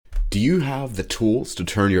Do you have the tools to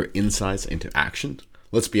turn your insights into action?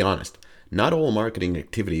 Let's be honest, not all marketing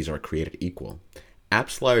activities are created equal.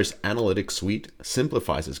 AppsFlyer's analytics suite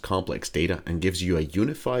simplifies its complex data and gives you a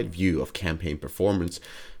unified view of campaign performance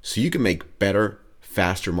so you can make better,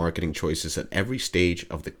 faster marketing choices at every stage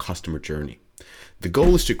of the customer journey. The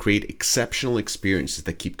goal is to create exceptional experiences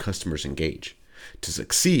that keep customers engaged. To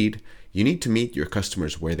succeed, you need to meet your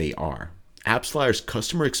customers where they are. AppsFlyer's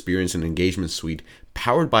customer experience and engagement suite,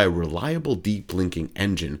 powered by a reliable deep linking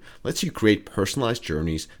engine, lets you create personalized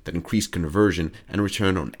journeys that increase conversion and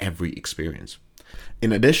return on every experience.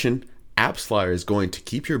 In addition, AppsFlyer is going to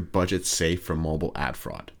keep your budget safe from mobile ad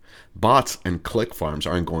fraud. Bots and click farms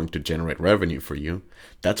aren't going to generate revenue for you.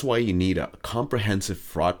 That's why you need a comprehensive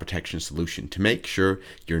fraud protection solution to make sure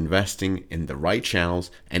you're investing in the right channels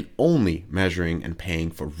and only measuring and paying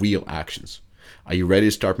for real actions. Are you ready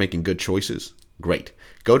to start making good choices? Great.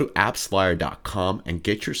 Go to appsflyer.com and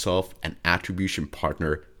get yourself an attribution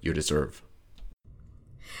partner you deserve.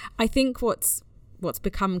 I think what's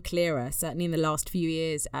become clearer, certainly in the last few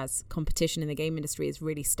years as competition in the game industry has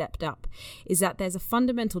really stepped up, is that there's a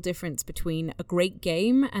fundamental difference between a great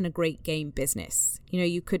game and a great game business.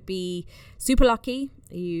 You could be super lucky,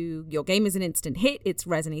 your game is an instant hit, it's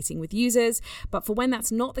resonating with users, but for when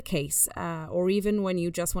that's not the case, or even when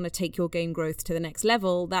you just want to take your game growth to the next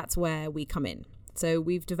level, that's where we come in. So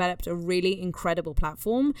we've developed a really incredible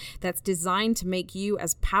platform that's designed to make you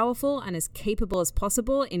as powerful and as capable as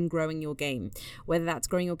possible in growing your game, whether that's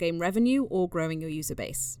growing your game revenue or growing your user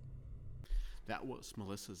base. That was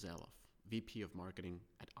Melissa Zaloff, VP of Marketing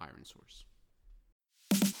at ironSource.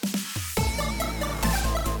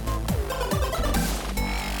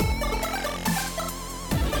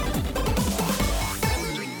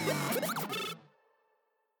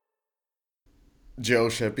 Joe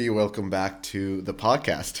Sheppy, welcome back to the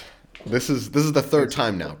podcast. This is the third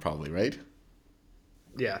time now, probably, right?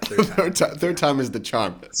 Yeah, third time is the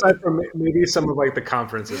charm. Aside from maybe some of the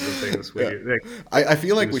conferences and things. I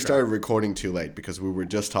feel like we started recording too late because we were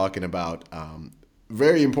just talking about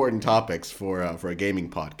very important topics for a gaming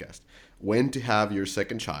podcast. When to have your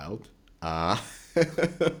second child.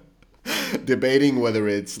 Debating whether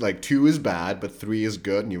it's 2 is bad but 3 is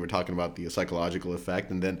good, and you were talking about the psychological effect,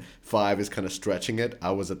 and then 5 is kind of stretching it. I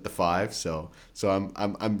was at the 5, so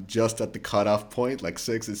I'm just at the cutoff point.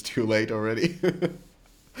 6 is too late already.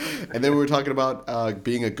 And then we were talking about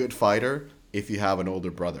being a good fighter if you have an older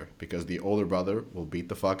brother, because the older brother will beat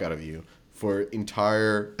the fuck out of you for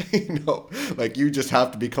entire you just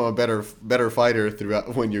have to become a better fighter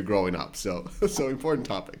throughout when you're growing up. So important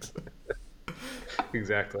topics.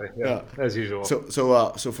 Exactly. Yeah. As usual.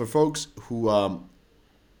 So for folks who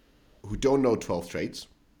don't know 12 traits,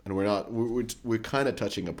 and we're kind of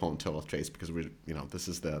touching upon 12 traits because this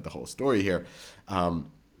is the whole story here.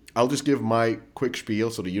 I'll just give my quick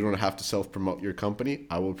spiel so that you don't have to self-promote your company.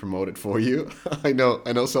 I will promote it for you. I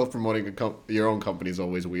know self-promoting your own company is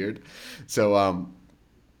always weird. So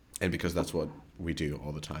and because that's what we do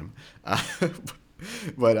all the time.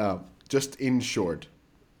 But just in short,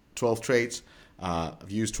 12 traits. I've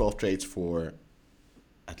used 12 traits for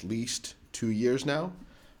at least 2 years now.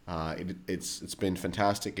 It's been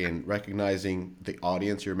fantastic in recognizing the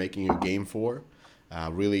audience you're making your game for,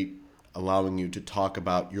 really allowing you to talk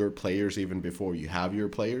about your players even before you have your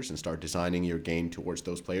players and start designing your game towards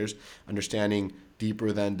those players, understanding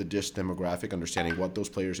deeper than the just demographic, understanding what those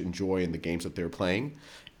players enjoy in the games that they're playing,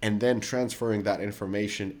 and then transferring that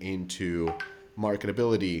information into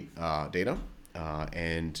marketability data.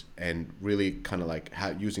 And really kind of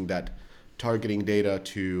using that targeting data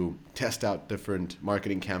to test out different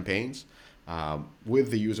marketing campaigns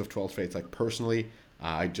with the use of 12 traits. Personally,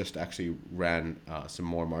 I just actually ran some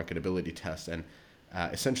more marketability tests, and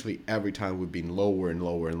essentially every time we've been lower and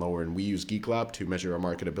lower and lower, and we use Geek Lab to measure our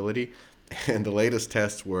marketability, and the latest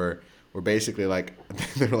tests were basically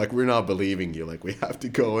they're like, we're not believing you, we have to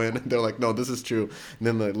go in, and they're like, no, this is true, and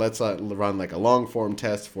then let's run a long form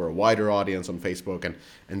test for a wider audience on Facebook,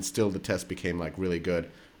 and still the test became really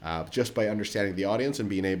good, just by understanding the audience and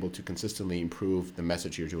being able to consistently improve the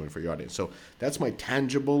message you're doing for your audience. So that's my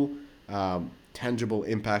tangible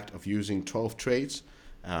impact of using 12 traits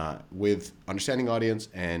with understanding audience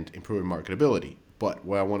and improving marketability. But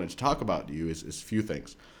what I wanted to talk about to you is a few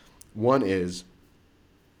things. One is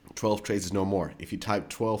 12 traits is no more. If you type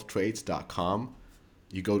 12traits.com,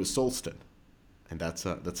 you go to Solston, and that's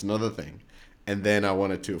another thing. And then I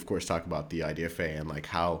wanted to, of course, talk about the IDFA and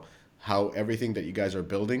how everything that you guys are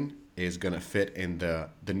building is going to fit in the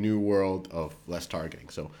new world of less targeting.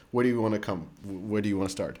 So where do you want to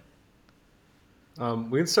start?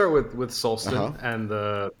 We can start with Solston and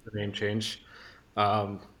the name change.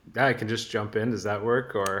 Yeah, I can just jump in. Does that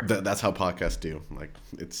work? Or that's how podcasts do. Like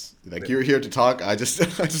it's like you're here to talk. I just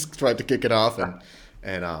I just tried to kick it off,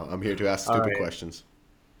 and I'm here to ask stupid questions.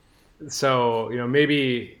 So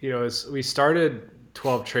maybe as we started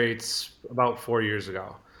 12 Traits about 4 years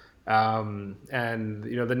ago, and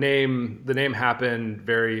the name happened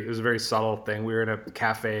it was a very subtle thing. We were in a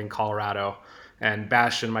cafe in Colorado, and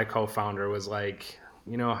Bastian, my co-founder, was like,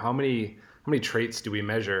 how many traits do we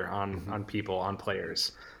measure on people, on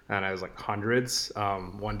players? And I was like, hundreds.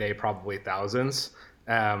 One day probably thousands.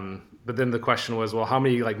 But then the question was, well, how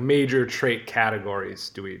many like major trait categories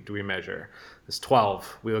do we measure? It's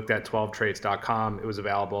 12. We looked at 12traits.com. It was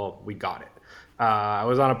available. We got it. I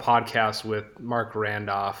was on a podcast with Mark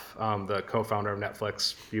Randolph, the co-founder of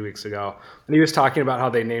Netflix, a few weeks ago, and he was talking about how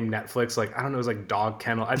they named Netflix like, I don't know, it was like Dog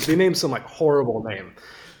Kennel. They named some like horrible name,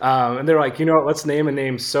 and they're like, what? Let's name a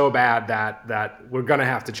name so bad that we're gonna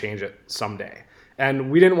have to change it someday.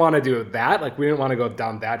 And we didn't want to do that. Like, we didn't want to go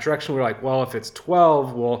down that direction. We were like, well, if it's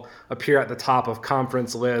 12, we'll appear at the top of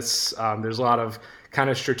conference lists. There's a lot of kind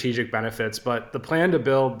of strategic benefits, but the plan to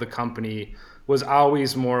build the company was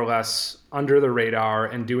always more or less under the radar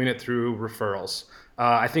and doing it through referrals.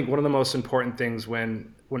 I think one of the most important things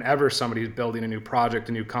whenever somebody's building a new project,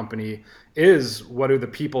 a new company, is what do the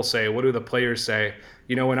people say? What do the players say?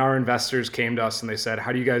 When our investors came to us and they said,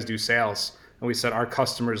 how do you guys do sales? And we said, our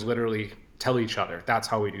customers literally tell each other. That's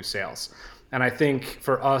how we do sales. And I think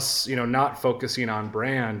for us, not focusing on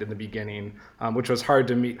brand in the beginning, which was hard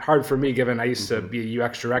for me, given I used to be a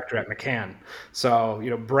UX director at McCann. So,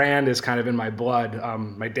 brand is kind of in my blood.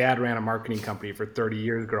 My dad ran a marketing company for 30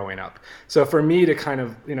 years growing up. So for me to kind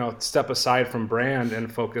of, step aside from brand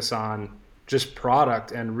and focus on just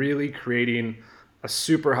product and really creating a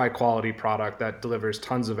super high quality product that delivers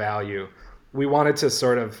tons of value, we wanted to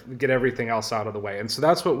sort of get everything else out of the way. And so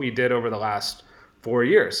that's what we did over the last 4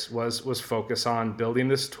 years was focus on building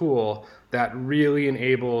this tool that really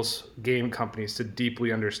enables game companies to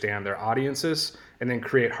deeply understand their audiences and then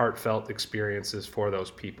create heartfelt experiences for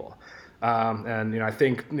those people. And I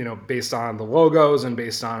think based on the logos and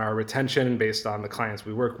based on our retention and based on the clients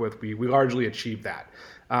we work with, we largely achieved that.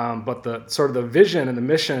 But the sort of the vision and the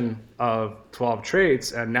mission of 12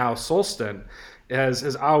 Traits and now Solsten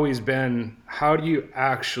has always been, how do you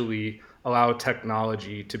actually allow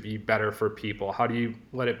technology to be better for people? How do you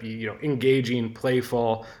let it be, engaging,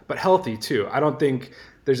 playful, but healthy too? I don't think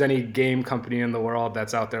there's any game company in the world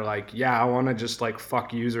that's out there like, yeah, I want to just like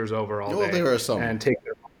fuck users over all day. There are some. And take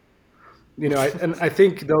their, I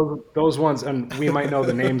think those ones, and we might know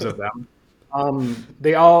the names of them.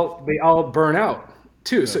 They all burn out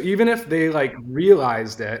too. Yeah. So even if they like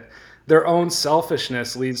realized it, their own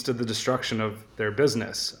selfishness leads to the destruction of their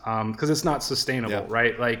business, because it's not sustainable,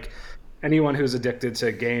 right? Like anyone who's addicted to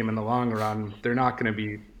a game in the long run, they're not going to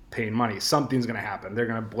be paying money. Something's going to happen. They're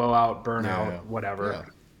going to blow out, burn out, whatever.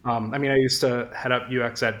 Yeah. I used to head up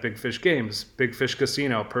UX at Big Fish Games, Big Fish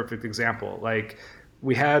Casino, perfect example. Like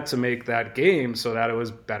we had to make that game so that it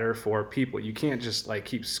was better for people. You can't just like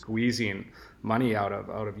keep squeezing money out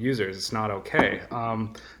of users. It's not okay.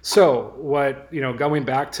 So what, going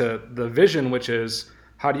back to the vision, which is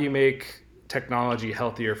how do you make technology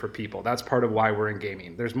healthier for people? That's part of why we're in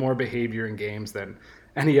gaming. There's more behavior in games than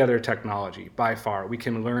any other technology by far. We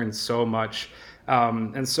can learn so much.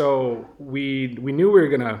 And so we knew we were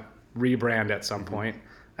going to rebrand at some point,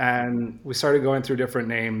 and we started going through different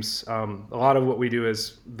names. A lot of what we do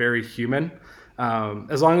is very human.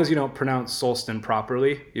 As long as you don't pronounce Solsten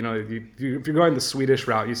properly, if you're going the Swedish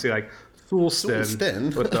route, you say like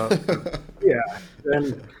Solsten. With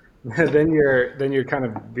then you're kind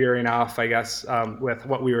of veering off, I guess, with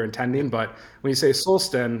what we were intending. But when you say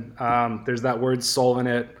Solsten, there's that word soul in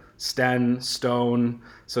it, sten, stone.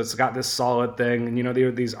 So it's got this solid thing, and there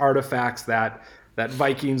are these artifacts that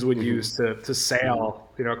Vikings would use to sail,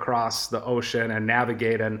 across the ocean and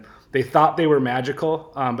navigate, and they thought they were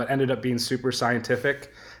magical, but ended up being super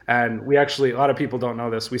scientific. And we actually, a lot of people don't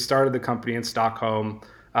know this, we started the company in Stockholm.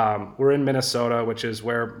 We're in Minnesota, which is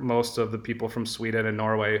where most of the people from Sweden and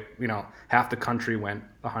Norway, half the country went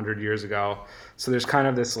 100 years ago. So there's kind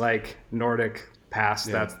of this like Nordic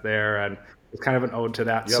past that's there, and it's kind of an ode to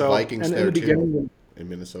that. You have Vikings there too. In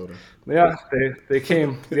Minnesota. Yeah, they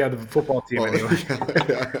came. Yeah, the football team anyway.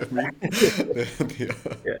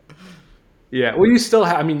 Yeah. Well, you still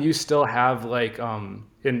have like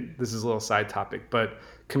this is a little side topic, but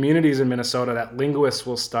communities in Minnesota that linguists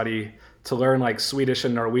will study to learn like Swedish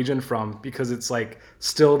and Norwegian from, because it's like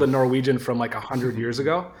still the Norwegian from like 100 years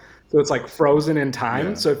ago. So it's like frozen in time.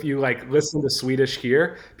 Yeah. So if you like listen to Swedish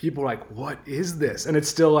here, people are like, what is this? And it's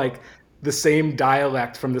still like the same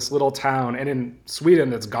dialect from this little town, and in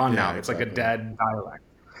Sweden it's gone Yeah, now. It's like a exactly. dead dialect.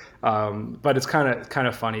 But it's kind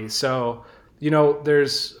of funny. So, you know,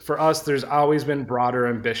 there's always been broader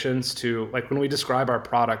ambitions to, like, when we describe our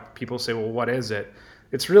product, people say, well, what is it?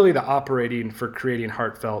 It's really the operating for creating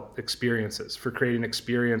heartfelt experiences, for creating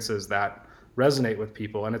experiences that resonate with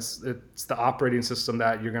people. And it's the operating system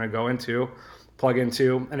that you're going to go into, plug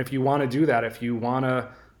into. And if you want to do that, if you want to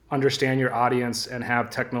understand your audience and have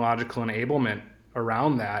technological enablement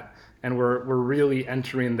around that, and we're really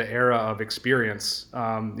entering the era of experience.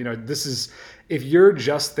 You know, this is, if you're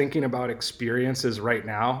just thinking about experiences right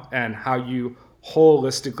now and how you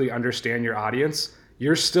holistically understand your audience,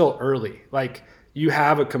 you're still early. Like, you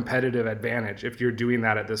have a competitive advantage if you're doing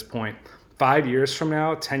that at this point. 5 years from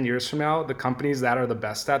now, 10 years from now, the companies that are the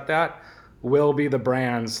best at that will be the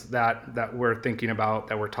brands that we're thinking about,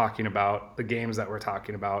 that we're talking about, the games that we're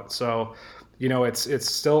talking about. So, you know, it's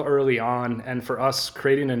still early on, and for us,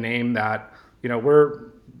 creating a name that, you know,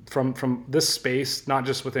 we're from this space, not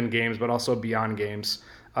just within games but also beyond games.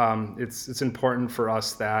 It's important for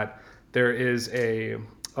us that there is a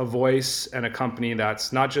voice and a company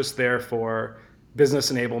that's not just there for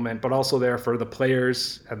business enablement, but also there for the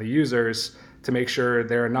players and the users, to make sure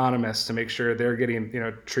they're anonymous, to make sure they're getting, you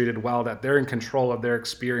know, treated well, that they're in control of their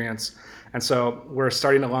experience. And so we're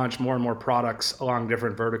starting to launch more and more products along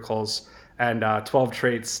different verticals, and 12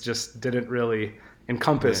 Traits just didn't really Yeah.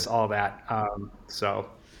 encompass all that. So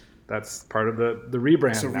that's part of the So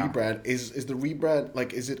rebrand now. rebrand is the rebrand,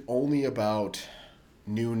 like, is it only about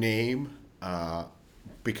new name?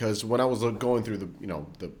 Because when I was going through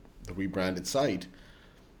the rebranded site,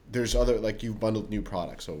 there's other, like, you've bundled new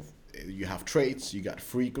products. So you have traits, you got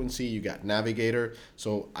frequency, you got navigator.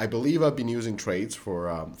 So I believe I've been using traits for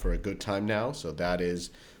a good time now. So that is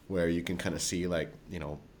where you can kind of see, like,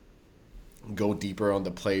 go deeper on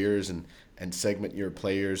the players and segment your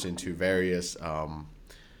players into various how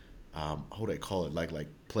do I call it, like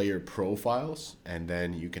player profiles, and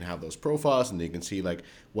then you can have those profiles, and then you can see, like,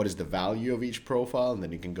 what is the value of each profile, and then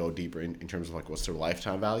you can go deeper in terms of, like, what's their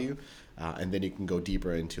lifetime value, and then you can go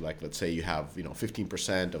deeper into, like, let's say you have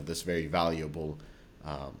 15% of this very valuable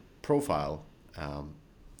profile,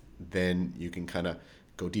 then you can kind of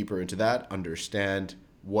go deeper into that, understand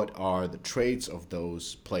what are the traits of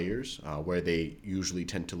those players, where they usually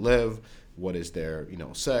tend to live, what is their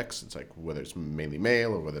sex, it's like whether it's mainly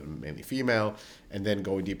male or whether it's mainly female, and then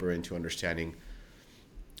going deeper into understanding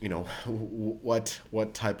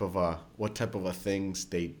what type of things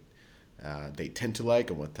they tend to like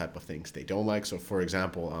and what type of things they don't like. So for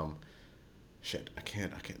example, I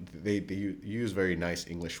can't. They use very nice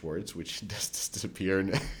English words, which just disappear.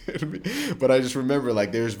 But I just remember,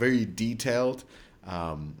 like, there's very detailed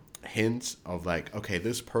hints of, like, okay,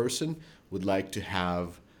 this person would like to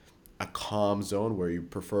have a calm zone where you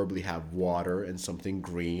preferably have water and something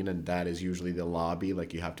green, and that is usually the lobby.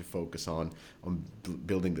 Like, you have to focus on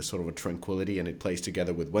building this sort of a tranquility, and it plays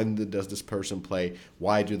together with does this person play,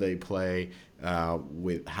 why do they play,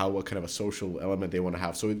 with what kind of a social element they want to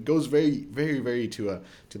have. So it goes very, very, very to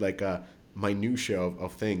like a minutia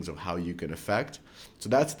of things of how you can affect. So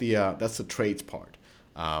that's the traits part.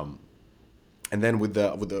 And then with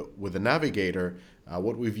the navigator,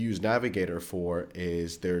 what we've used Navigator for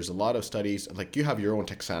is there's a lot of studies, like, you have your own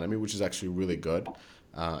taxonomy, which is actually really good,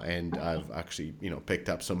 and I've actually picked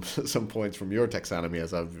up some some points from your taxonomy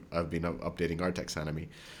as I've been updating our taxonomy.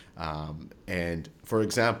 And for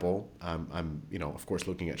example, I'm of course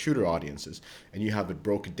looking at shooter audiences, and you have it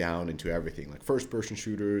broken down into everything, like first person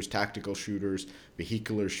shooters, tactical shooters,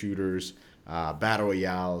 vehicular shooters, battle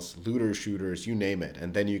royales, looter shooters, you name it.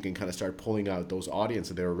 And then you can kind of start pulling out those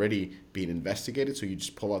audiences that are already being investigated. So you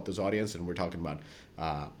just pull out those audiences, and we're talking about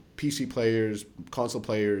PC players, console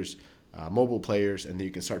players, mobile players, and then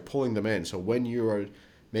you can start pulling them in. So when you are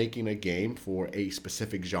making a game for a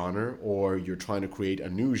specific genre, or you're trying to create a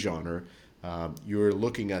new genre, you're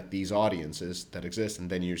looking at these audiences that exist, and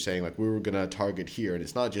then you're saying, like, we were going to target here. And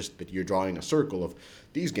it's not just that you're drawing a circle of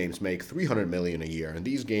these games make 300 million a year and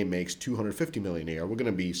these game makes 250 million a year. We're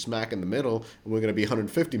going to be smack in the middle, and we're going to be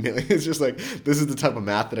 150 million. It's just like, this is the type of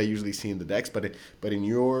math that I usually see in the decks. But in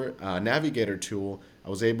your navigator tool, I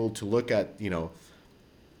was able to look at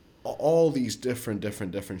all these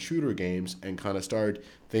different shooter games and kind of start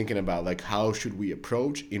thinking about, like, how should we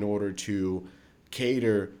approach in order to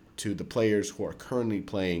cater to the players who are currently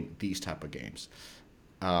playing these type of games.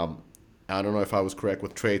 I don't know if I was correct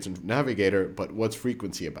with traits and navigator, but what's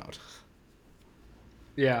frequency about?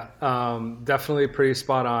 Yeah, definitely pretty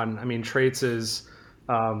spot on. I mean, traits is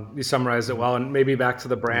You summarized it well. And maybe back to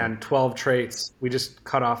the brand, 12 traits. We just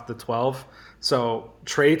cut off the 12. So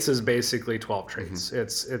traits is basically 12 traits.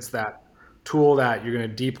 It's that tool that you're going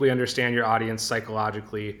to deeply understand your audience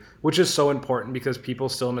psychologically, which is so important because people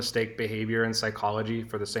still mistake behavior and psychology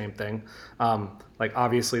for the same thing. Like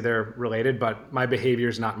obviously they're related, but my behavior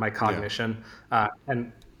is not my cognition.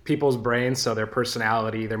 And people's brains, so their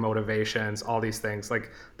personality, their motivations, all these things, like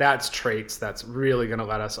that's traits that's really going to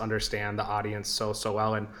let us understand the audience so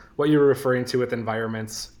well. And what you were referring to with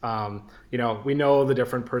environments, we know the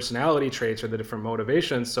different personality traits or the different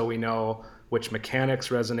motivations, so we know which mechanics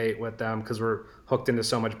resonate with them because we're hooked into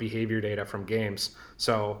so much behavior data from games.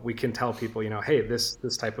 So we can tell people, hey, this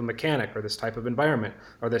type of mechanic or this type of environment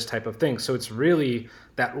or this type of thing. So it's really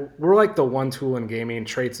that we're like the one tool in gaming,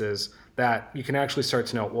 traits is that you can actually start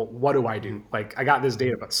to know, well, what do I do? Like I got this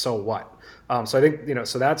data, but so what? So I think,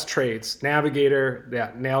 so that's traits. Navigator,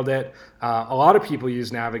 yeah, nailed it. A lot of people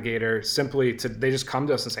use Navigator simply they just come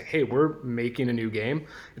to us and say, hey, we're making a new game.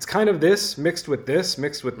 It's kind of this mixed with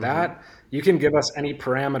that. You can give us any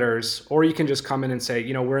parameters, or you can just come in and say,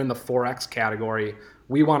 we're in the 4X category.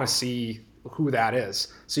 We want to see who that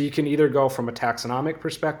is. So you can either go from a taxonomic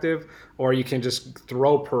perspective, or you can just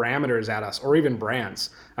throw parameters at us, or even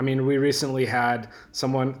brands. I mean, we recently had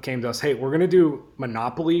someone came to us, hey, we're going to do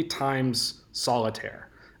Monopoly times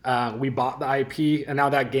Solitaire. We bought the IP, and now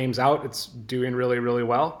that game's out. It's doing really, really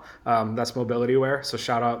well. That's Mobilityware. So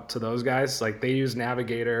shout out to those guys. Like they use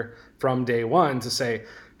Navigator from day one to say,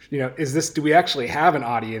 do we actually have an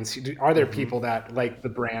audience? Are there people that like the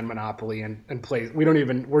brand Monopoly and play?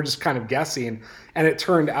 We're just kind of guessing. And it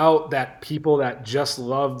turned out that people that just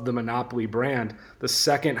loved the Monopoly brand, the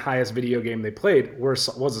second highest video game they played was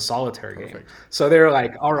a solitaire game. So they're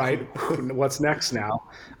like, all right, what's next now?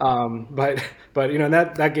 But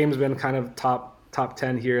that game's been kind of top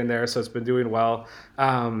 10 here and there. So it's been doing well.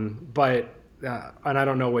 And I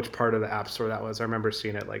don't know which part of the App Store that was. I remember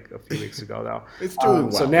seeing it like a few weeks ago, though. It's doing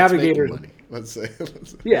well. So Navigator, let's say.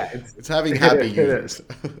 Yeah, it's having happy users.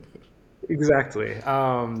 Exactly.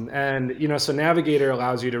 So Navigator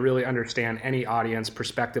allows you to really understand any audience,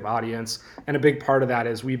 prospective audience, and a big part of that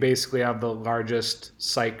is we basically have the largest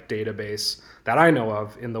psych database that I know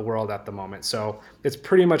of in the world at the moment. So it's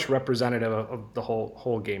pretty much representative of the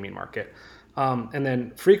whole gaming market. And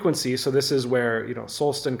then frequency. So this is where,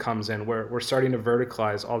 Solstin comes in, where we're starting to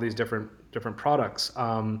verticalize all these different products.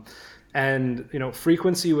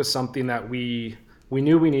 Frequency was something that we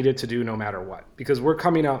knew we needed to do no matter what, because we're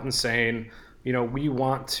coming out and saying, we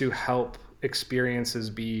want to help experiences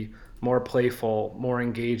be more playful, more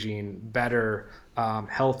engaging, better,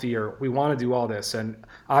 healthier. We want to do all this. And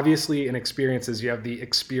obviously in experiences, you have the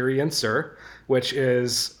experiencer, which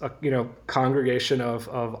is a congregation of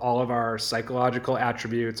all of our psychological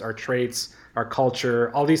attributes, our traits, our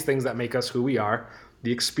culture, all these things that make us who we are,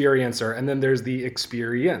 the experiencer. And then there's the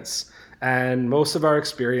experience. And most of our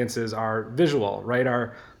experiences are visual, right?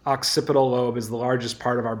 Our occipital lobe is the largest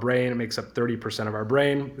part of our brain. It makes up 30% of our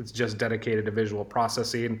brain. It's just dedicated to visual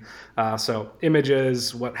processing. So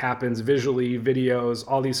images, what happens visually, videos,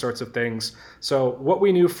 all these sorts of things. So what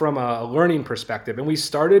we knew from a learning perspective, and we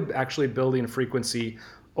started actually building frequency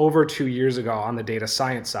over 2 years ago on the data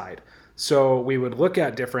science side. So we would look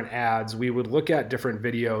at different ads, we would look at different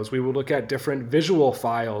videos, we would look at different visual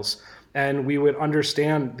files, and we would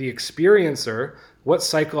understand the experiencer. What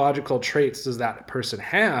psychological traits does that person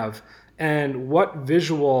have, and what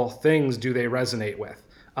visual things do they resonate with?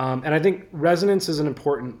 And I think resonance is an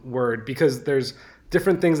important word because there's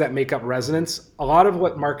different things that make up resonance. A lot of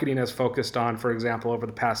what marketing has focused on, for example, over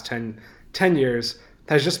the past 10 years,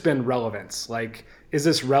 has just been relevance. Like, is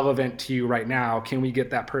this relevant to you right now? Can we get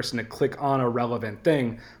that person to click on a relevant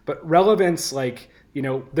thing? But relevance,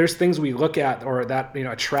 there's things we look at or that,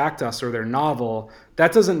 attract us or they're novel.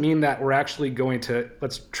 That doesn't mean that we're actually going to,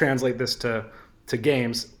 let's translate this to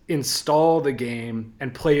games, install the game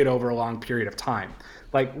and play it over a long period of time.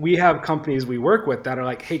 Like we have companies we work with that are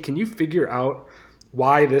like, hey, can you figure out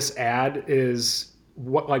why this ad is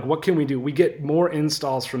what can we do? We get more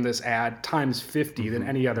installs from this ad times 50 than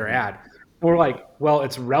any other ad. We're like, well,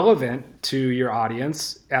 it's relevant to your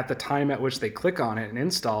audience at the time at which they click on it and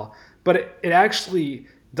install, but it actually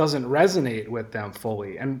doesn't resonate with them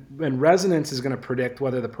fully. And resonance is going to predict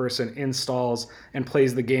whether the person installs and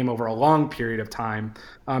plays the game over a long period of time,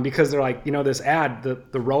 because they're like, this ad,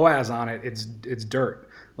 the ROAS on it, it's dirt.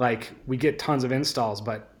 Like we get tons of installs,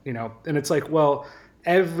 but and it's like, well,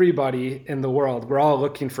 everybody in the world, we're all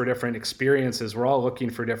looking for different experiences. We're all looking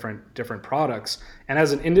for different products. And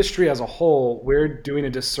as an industry as a whole, we're doing a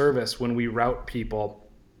disservice when we route people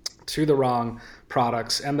to the wrong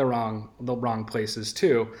products and the wrong places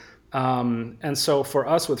too. And so for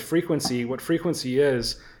us with Frequency, what Frequency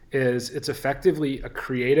is it's effectively a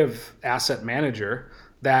creative asset manager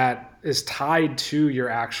that is tied to your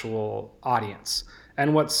actual audience.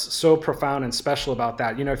 And what's so profound and special about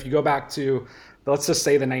that, if you go back to, let's just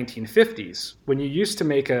say the 1950s, when you used to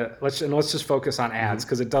make let's just focus on ads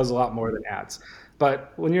because it does a lot more than ads.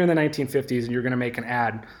 But when you're in the 1950s and you're going to make an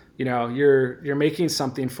ad, you're making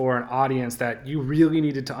something for an audience that you really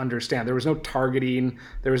needed to understand. There was no targeting.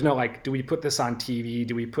 There was no like, do we put this on TV?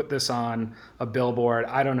 Do we put this on a billboard?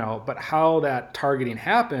 I don't know. But how that targeting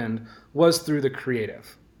happened was through the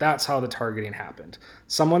creative. That's how the targeting happened.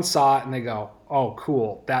 Someone saw it and they go, oh,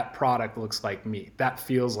 cool. That product looks like me. That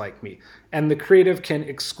feels like me. And the creative can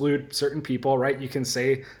exclude certain people, right? You can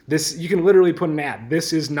say this, you can literally put an ad.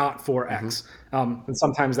 This is not for X. And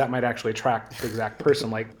sometimes that might actually attract the exact person.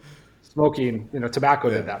 Like smoking, tobacco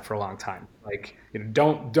did that for a long time. Like,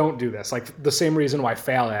 don't do this. Like the same reason why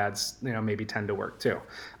fail ads, maybe tend to work too.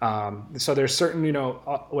 So there's certain,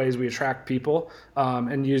 ways we attract people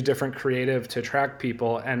and use different creative to attract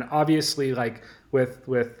people. And obviously, like with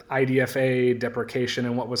IDFA deprecation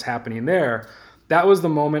and what was happening there, that was the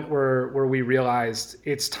moment where we realized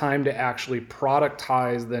it's time to actually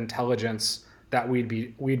productize the intelligence that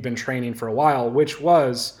we'd been training for a while, which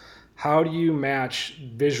was, how do you match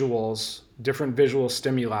visuals, different visual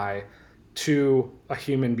stimuli to a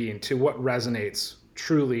human being, to what resonates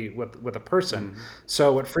truly with a person?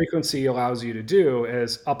 So what Frequency allows you to do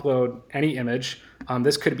is upload any image.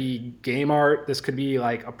 This could be game art. This could be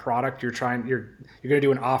like a product you're going to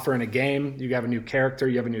do an offer in a game. You have a new character,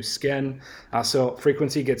 you have a new skin. So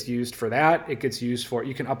Frequency gets used for that. It gets used for,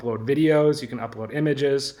 you can upload videos, you can upload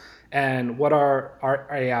images. And what our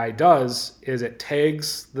AI does is it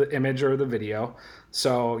tags the image or the video.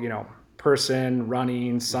 So, person,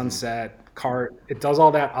 running, sunset, cart, it does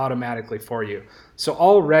all that automatically for you. So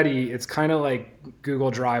already it's kind of like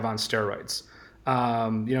Google Drive on steroids.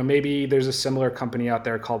 Maybe there's a similar company out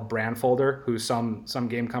there called Brandfolder, who some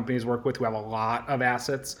game companies work with, who have a lot of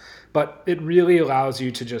assets, but it really allows you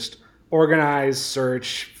to just organize,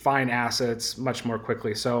 search, find assets much more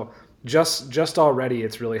quickly. So just already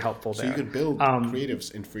it's really helpful there. So you could build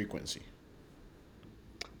creatives in Frequency.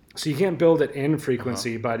 So you can't build it in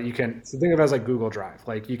Frequency, but you can, so think of it as like Google Drive.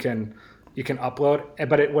 Like you can upload,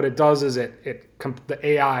 but what it does is the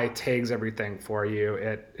AI tags everything for you.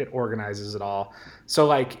 It organizes it all. So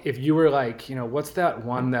like if you were like, what's that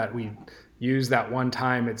one that we used that one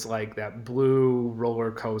time? It's like that blue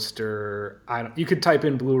roller coaster. You could type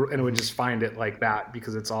in blue and it would just find it like that,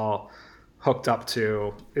 because it's all hooked up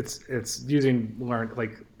to, it's using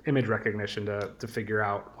image recognition to figure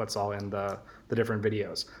out what's all in the different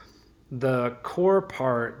videos. The core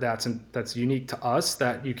part that's unique to us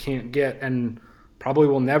that you can't get and probably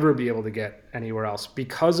will never be able to get anywhere else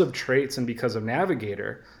because of Traits and because of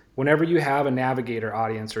Navigator. Whenever you have a Navigator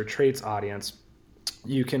audience or Traits audience,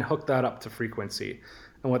 you can hook that up to Frequency.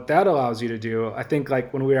 And what that allows you to do, I think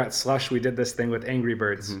like when we were at Slush, we did this thing with Angry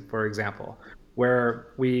Birds, for example, where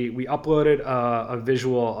we uploaded a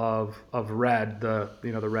visual of Red, the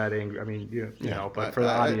red angry. I mean, but for the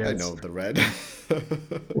audience, I know the Red.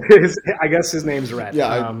 I guess his name's Red.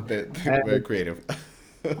 Yeah, very creative.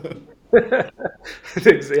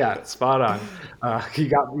 Yeah, spot on.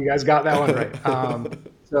 You guys got that one right.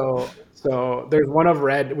 So there's one of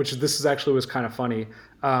Red, which this was kind of funny.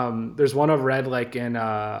 There's one of Red like in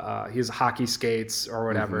his hockey skates or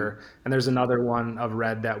whatever, and there's another one of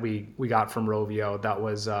Red that we got from Rovio that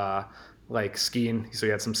was like skiing, so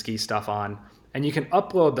he had some ski stuff on. And you can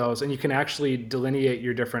upload those and you can actually delineate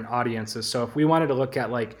your different audiences. So if we wanted to look at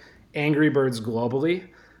like Angry Birds globally,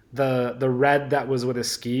 the Red that was with his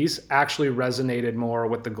skis actually resonated more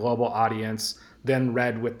with the global audience than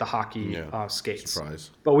Red with the hockey skates.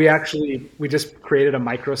 Surprise. But we just created a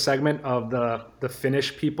micro segment of the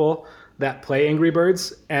Finnish people that play Angry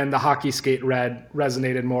Birds, and the hockey skate Red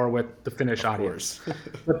resonated more with the Finnish audience.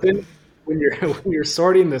 But then when you're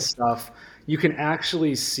sorting this stuff, you can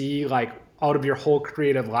actually see like out of your whole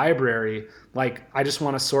creative library, like I just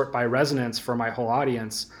want to sort by resonance for my whole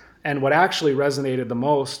audience. And what actually resonated the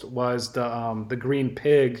most was the green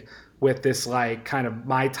pig with this like kind of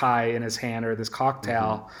Mai Tai in his hand, or this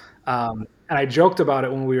cocktail. And I joked about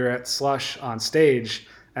it when we were at Slush on stage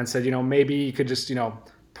and said, maybe you could just,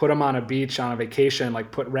 put him on a beach on a vacation,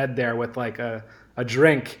 like put Red there with like a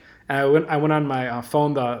drink. And I went on my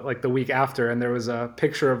phone the week after, and there was a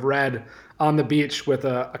picture of Red on the beach with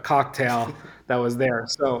a cocktail that was there.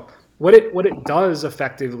 So what it does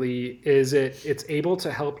effectively is it's able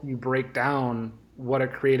to help you break down what a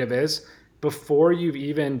creative is before you've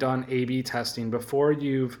even done A/B testing, before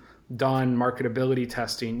you've done marketability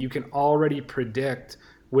testing, you can already predict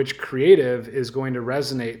which creative is going to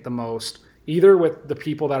resonate the most, either with the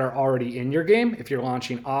people that are already in your game, if you're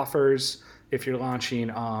launching offers, if you're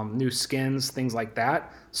launching new skins, things like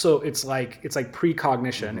that. So it's like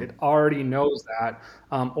precognition. It already knows that.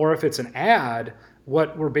 Or if it's an ad,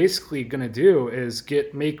 what we're basically going to do is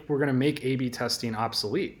we're going to make A/B testing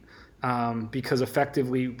obsolete.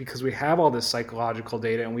 Because we have all this psychological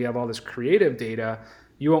data and we have all this creative data,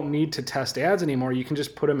 you won't need to test ads anymore. You can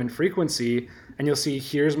just put them in frequency and you'll see,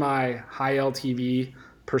 here's my high LTV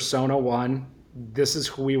persona 1. This is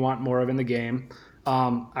who we want more of in the game.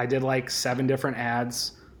 I did like 7 different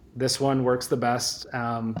ads. This one works the best.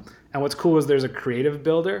 And what's cool is there's a creative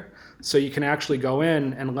builder. So you can actually go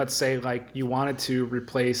in and, let's say like you wanted to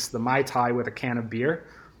replace the Mai Tai with a can of beer.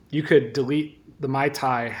 You could delete the Mai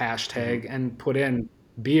Tai hashtag and put in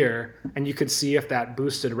beer, and you could see if that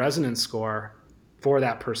boosted resonance score for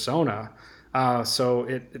that persona. So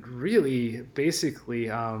it really basically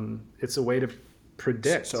it's a way to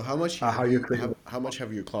predict. So how much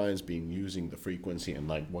have your clients been using the frequency, and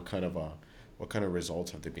like what kind of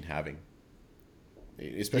results have they been having,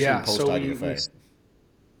 especially post IDFA?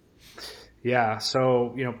 Yeah,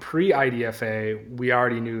 so pre-IDFA, we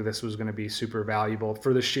already knew this was going to be super valuable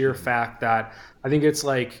for the sheer fact that I think it's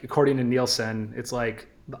like, according to Nielsen, it's like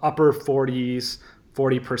the upper 40%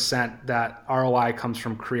 that ROI comes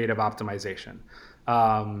from creative optimization.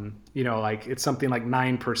 Like it's something like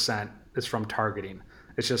 9% is from targeting.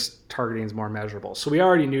 It's just targeting is more measurable. So we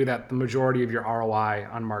already knew that the majority of your ROI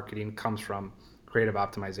on marketing comes from creative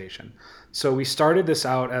optimization. So we started this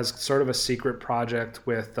out as sort of a secret project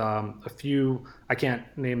with a few, I can't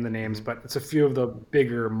name the names, but it's a few of the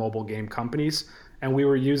bigger mobile game companies. And we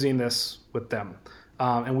were using this with them.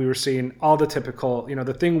 And we were seeing all the typical,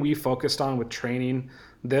 the thing we focused on with training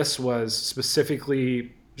this was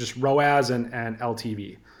specifically just ROAS and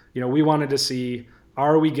LTV. We wanted to see,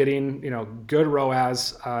 are we getting, good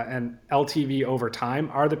ROAS and LTV over time?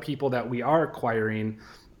 Are the people that we are acquiring,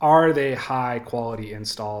 are they high quality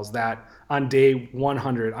installs that on day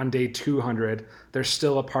 100, on day 200, they're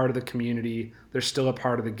still a part of the community, they're still a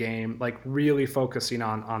part of the game, like really focusing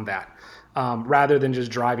on that. Rather than just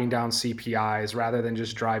driving down CPIs, rather than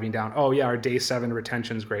just driving down, oh yeah, our day 7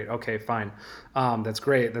 retention is great. Okay, fine. That's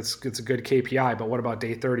great. It's a good KPI, but what about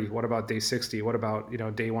day 30? What about day 60? What about,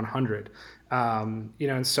 day 100?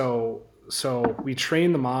 And so we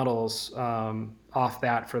train the models off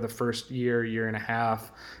that for the first year and a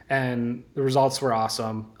half, and the results were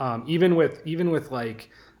awesome. Even with like,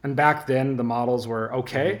 and back then the models were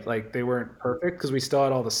okay, like they weren't perfect because we still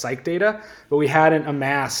had all the psych data, but we hadn't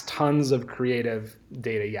amassed tons of creative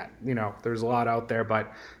data yet. There's a lot out there,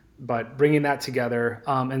 but bringing that together.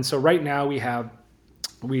 And so right now we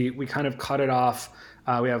kind of cut it off.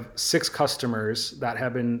 We have 6 customers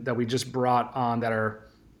that we just brought on that are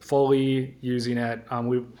fully using it.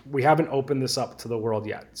 We haven't opened this up to the world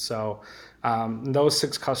yet. So those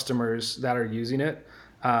 6 customers that are using it,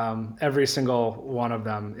 every single one of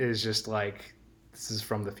them is just like, this is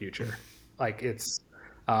from the future. Like it's,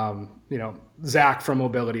 Zach from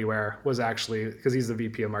Mobilityware was actually, because he's the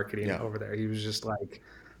VP of marketing over there. He was just like,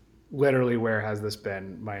 literally, where has this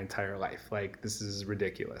been my entire life? Like, this is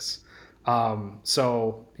ridiculous.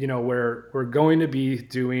 So, we're going to be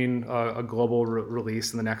doing a global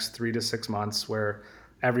release in the next 3 to 6 months where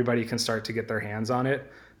everybody can start to get their hands on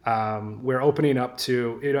it. We're opening up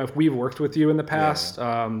to, if we've worked with you in the past,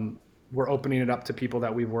 we're opening it up to people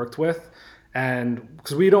that we've worked with. And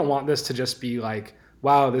because we don't want this to just be like,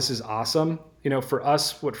 wow, this is awesome. For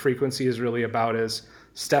us, what frequency is really about is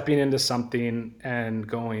stepping into something and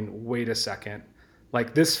going, wait a second.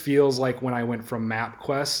 Like this feels like when I went from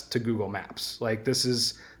MapQuest to Google Maps. Like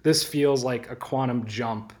this feels like a quantum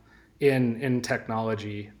jump in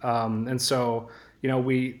technology. And so,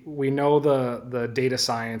 we know the data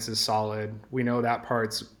science is solid. We know that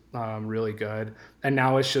part's really good. And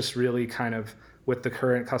now it's just really kind of with the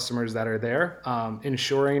current customers that are there,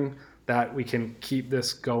 ensuring that we can keep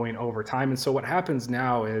this going over time. And so what happens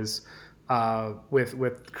now is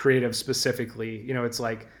with creative specifically, it's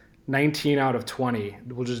like 19 out of 20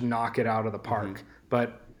 will just knock it out of the park.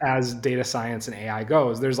 But as data science and AI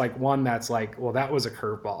goes, there's like one that's like, well, that was a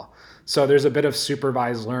curveball. So there's a bit of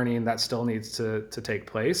supervised learning that still needs to take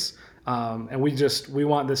place. And we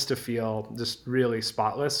want this to feel just really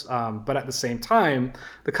spotless. But at the same time,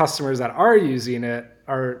 the customers that are using it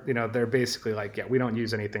are, they're basically like, yeah, we don't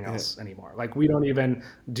use anything else anymore. Like we don't even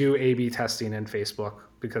do A/B testing in Facebook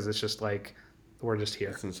because it's just like, we're just here.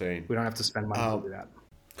 It's insane. We don't have to spend money to do that.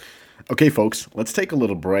 Okay, folks, let's take a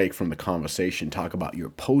little break from the conversation, talk about your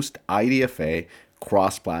post IDFA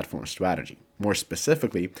cross platform strategy. More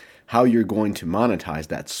specifically, how you're going to monetize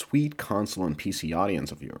that sweet console and PC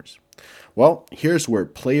audience of yours. Well, here's where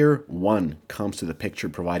Player One comes to the picture,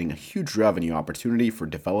 providing a huge revenue opportunity for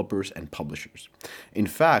developers and publishers. In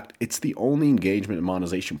fact, it's the only engagement and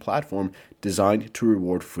monetization platform designed to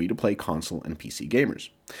reward free to play console and PC gamers.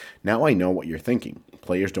 Now I know what you're thinking.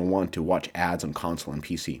 Players don't want to watch ads on console and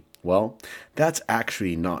PC. Well, that's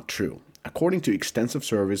actually not true. According to extensive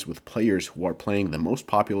surveys with players who are playing the most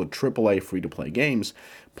popular AAA free-to-play games,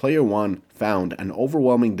 Player One found an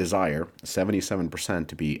overwhelming desire, 77%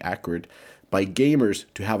 to be accurate, by gamers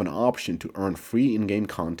to have an option to earn free in-game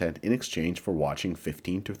content in exchange for watching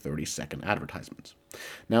 15 to 30-second advertisements.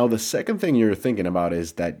 Now, the second thing you're thinking about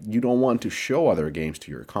is that you don't want to show other games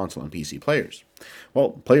to your console and PC players.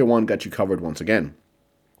 Well, Player One got you covered once again.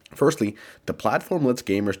 Firstly, the platform lets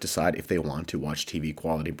gamers decide if they want to watch TV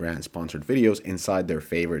quality brand sponsored videos inside their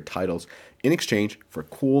favorite titles in exchange for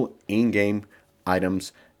cool in-game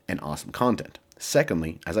items and awesome content.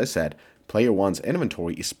 Secondly, as I said, Player One's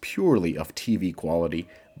inventory is purely of TV quality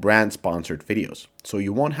brand sponsored videos, so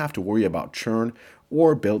you won't have to worry about churn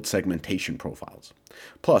or build segmentation profiles.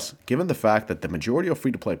 Plus, given the fact that the majority of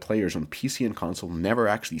free-to-play players on PC and console never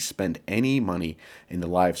actually spend any money in the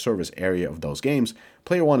live service area of those games,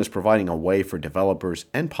 Player One is providing a way for developers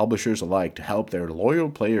and publishers alike to help their loyal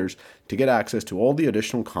players to get access to all the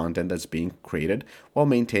additional content that's being created while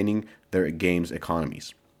maintaining their game's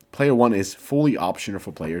economies. Player One is fully optional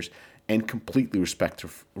for players and completely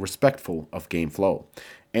respectful of game flow.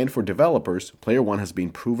 And for developers, Player One has been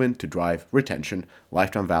proven to drive retention,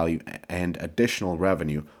 lifetime value, and additional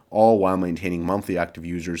revenue, all while maintaining monthly active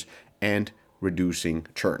users and reducing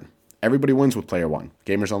churn. Everybody wins with Player One.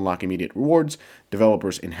 Gamers unlock immediate rewards,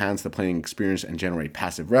 developers enhance the playing experience and generate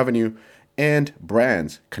passive revenue, and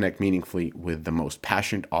brands connect meaningfully with the most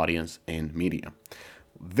passionate audience in media.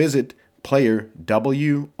 Visit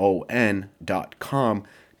playerwon.com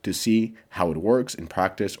to see how it works in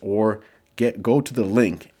practice, or go to the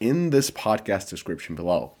link in this podcast description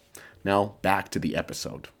below. Now back to the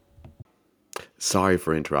episode. Sorry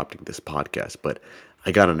for interrupting this podcast, but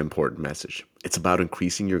I got an important message. It's about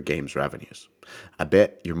increasing your game's revenues. I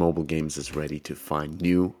bet your mobile games is ready to find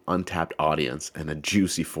new, untapped audience and a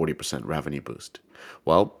juicy 40% revenue boost.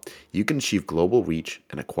 Well, you can achieve global reach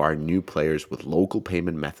and acquire new players with local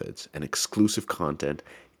payment methods and exclusive content,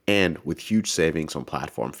 and with huge savings on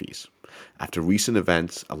platform fees. After recent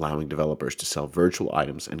events allowing developers to sell virtual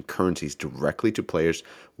items and currencies directly to players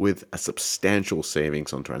with a substantial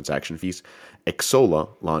savings on transaction fees, Xsolla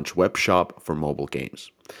launched WebShop for mobile games.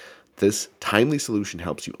 This timely solution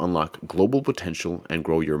helps you unlock global potential and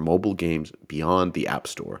grow your mobile games beyond the App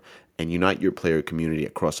Store and unite your player community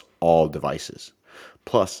across all devices.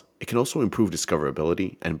 Plus, it can also improve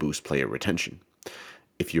discoverability and boost player retention.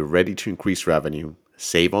 If you're ready to increase revenue,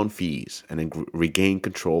 save on fees, and regain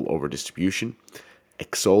control over distribution,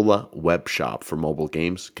 Xsolla WebShop for mobile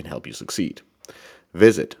games can help you succeed.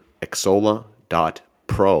 Visit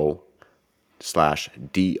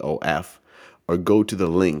xsolla.pro/DOF or go to the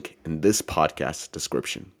link in this podcast's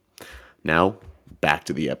description. Now, back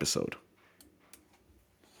to the episode.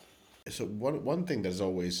 So one thing that's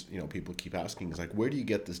always, people keep asking is like, where do you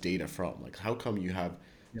get this data from? Like, how come you have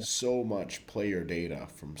so much player data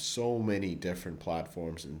from so many different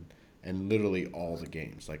platforms and literally all the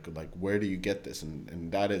games? Like where do you get this? And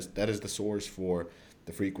that is the source for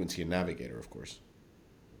the Frequency and Navigator, of course.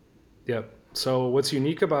 Yep. So what's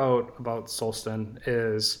unique about Solsten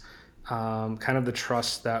is kind of the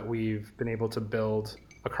trust that we've been able to build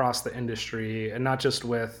across the industry, and not just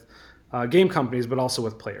with game companies, but also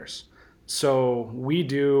with players. So we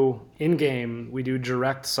do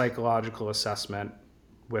direct psychological assessment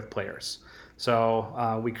with players.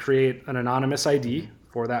 So we create an anonymous ID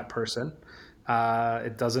for that person.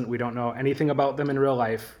 We don't know anything about them in real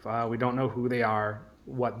life. We don't know who they are.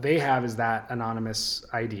 What they have is that anonymous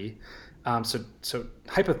ID. So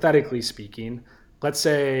hypothetically speaking, let's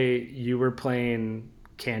say you were playing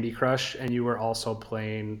Candy Crush and you were also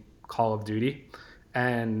playing Call of Duty,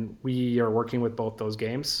 and we are working with both those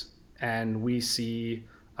games, and we see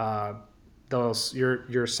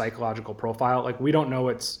your psychological profile. Like, we don't know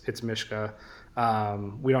it's Mishka.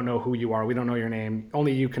 We don't know who you are. We don't know your name.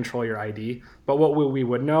 Only you control your ID. But what we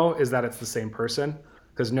would know is that it's the same person,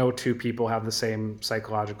 because no two people have the same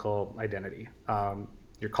psychological identity.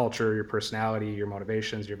 Your culture, your personality, your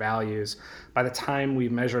motivations, your values. By the time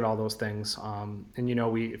we've measured all those things, and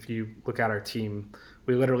if you look at our team,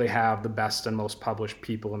 we literally have the best and most published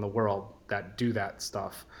people in the world that do that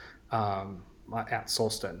stuff. at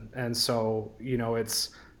Solston. And so, it's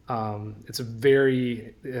a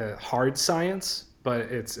very hard science, but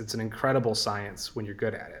it's an incredible science when you're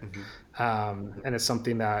good at it. And it's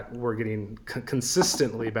something that we're getting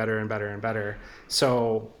consistently better and better and better.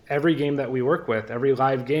 So every game that we work with, every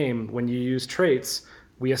live game, when you use traits,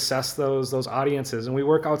 we assess those audiences, and we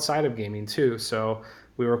work outside of gaming too. So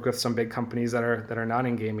we work with some big companies that are not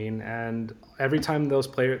in gaming, and every time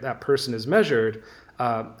that person is measured,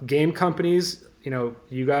 game companies,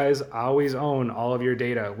 you guys always own all of your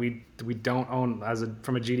data. We don't own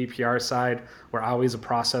from a GDPR side. We're always a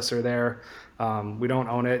processor there. We don't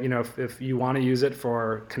own it. If you want to use it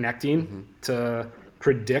for connecting to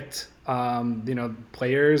predict,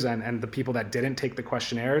 players and the people that didn't take the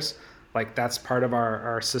questionnaires, like that's part of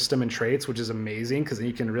our system and traits, which is amazing because then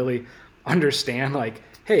you can really understand like,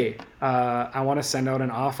 hey, I want to send out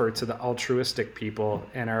an offer to the altruistic people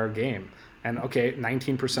in our game. And okay,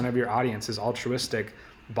 19% of your audience is altruistic.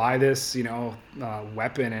 Buy this,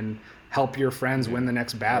 weapon and help your friends win the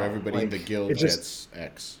next battle. Or everybody in the guild gets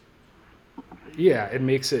X. Yeah, it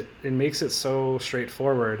makes it so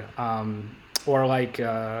straightforward. Or like, we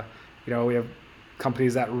have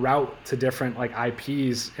companies that route to different like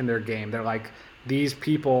IPs in their game. They're like, these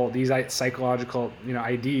people, these psychological,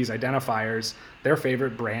 IDs, identifiers, their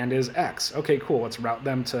favorite brand is X. Okay, cool. Let's route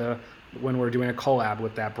them to when we're doing a collab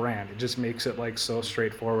with that brand. It just makes it like so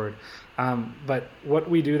straightforward. But what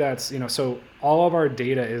we do so all of our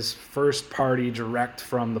data is first party direct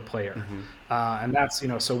from the player. And that's,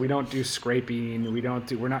 so we don't do scraping.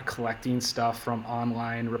 We're not collecting stuff from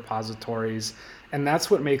online repositories. And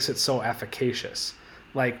that's what makes it so efficacious.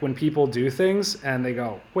 Like when people do things and they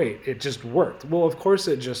go, wait, it just worked. Well, of course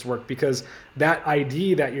it just worked because that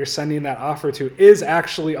ID that you're sending that offer to is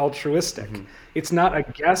actually altruistic. It's not a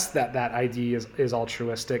guess that ID is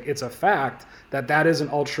altruistic. It's a fact that is an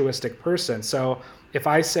altruistic person. So if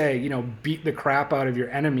I say, beat the crap out of your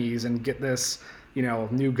enemies and get this,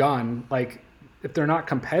 new gun, like if they're not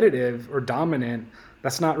competitive or dominant,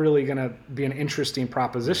 that's not really going to be an interesting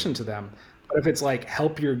proposition to them. But if it's like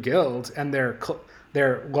help your guild and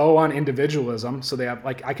they're low on individualism, so they have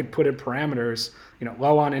like I could put in parameters,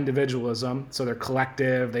 low on individualism, so they're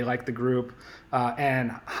collective, they like the group,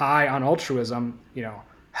 and high on altruism,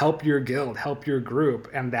 help your guild, help your group,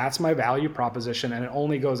 and that's my value proposition, and it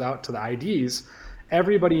only goes out to the IDs.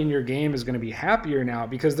 Everybody in your game is going to be happier now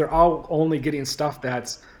because they're all only getting stuff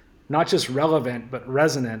that's not just relevant but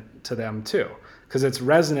resonant to them too, because it's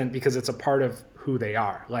resonant because it's a part of who they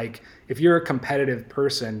are. Like if you're a competitive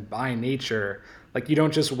person by nature, like you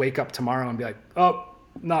don't just wake up tomorrow and be like, oh,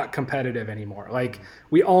 not competitive anymore. Like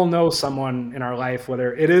we all know someone in our life,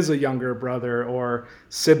 whether it is a younger brother or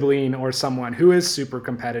sibling or someone who is super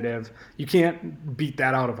competitive. You can't beat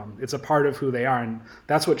that out of them. It's a part of who they are. And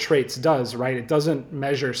that's what traits does, right? It doesn't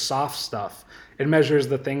measure soft stuff. It measures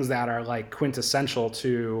the things that are like quintessential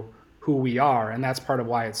to who we are. And that's part of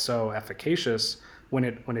why it's so efficacious when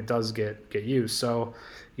it does get used. So,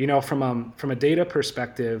 from a data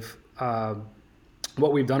perspective,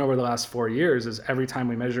 what we've done over the last 4 years is every time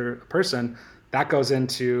we measure a person, that goes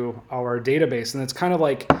into our database. And it's kind of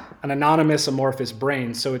like an anonymous amorphous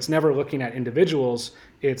brain. So it's never looking at individuals.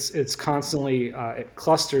 It's constantly, it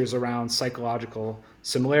clusters around psychological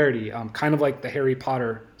similarity, kind of like the Harry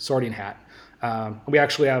Potter sorting hat. We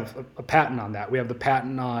actually have a patent on that. We have the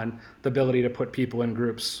patent on the ability to put people in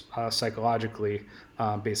groups psychologically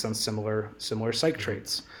based on similar psych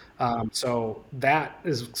traits. So that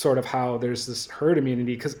is sort of how there's this herd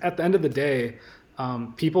immunity, because at the end of the day,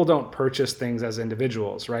 people don't purchase things as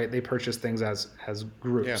individuals, right? They purchase things as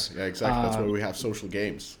groups. Yeah, exactly. That's why we have social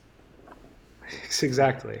games.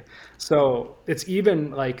 Exactly. So it's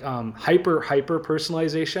even like hyper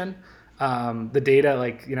personalization. The data,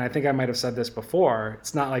 like, I think I might have said this before,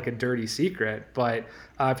 it's not like a dirty secret, but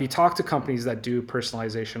if you talk to companies that do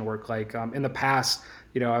personalization work, like in the past,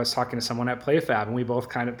 I was talking to someone at PlayFab and we both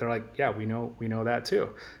they're like, yeah, we know that too.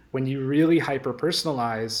 When you really hyper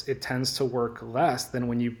personalize, it tends to work less than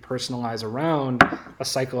when you personalize around a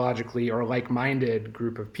psychologically or like-minded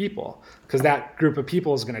group of people, because that group of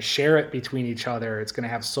people is going to share it between each other. It's going to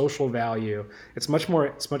have social value. It's much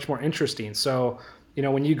more interesting. So,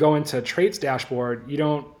 when you go into traits dashboard, you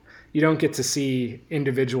don't get to see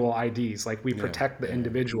individual IDs. Like we protect the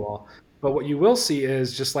individual, but what you will see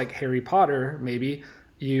is just like Harry Potter, maybe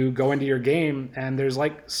you go into your game and there's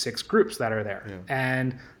like 6 groups that are there.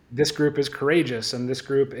 And this group is courageous and this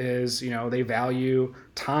group is, they value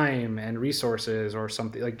time and resources or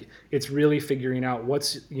something. Like it's really figuring out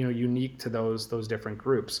what's, unique to those different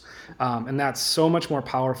groups. And that's so much more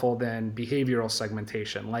powerful than behavioral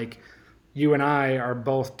segmentation. Like you and I are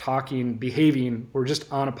both talking, behaving. We're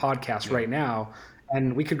just on a podcast right now,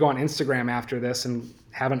 and we could go on Instagram after this and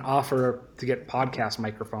have an offer to get podcast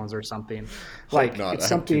microphones or something. Hope Like, not.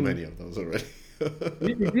 it's I have too something, many of those already.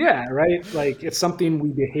 yeah, right. Like, it's something we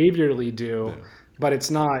behaviorally do, Yeah. but it's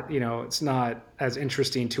not, it's not as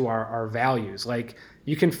interesting to our values. Like,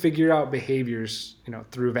 you can figure out behaviors,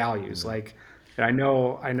 through values. Like, I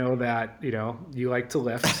know that, you like to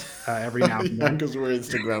lift every now and Yeah, then. because we're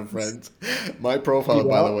Instagram friends. My profile, You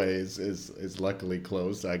by the know? way, is luckily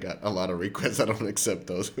closed. I got a lot of requests. I don't accept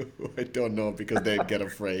those who I don't know because they'd get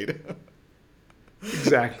afraid.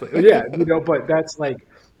 Exactly. Yeah, but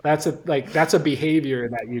that's a behavior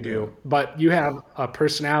that you Yeah. do. But you have a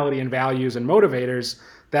personality and values and motivators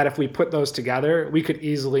that if we put those together, we could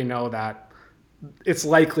easily know that it's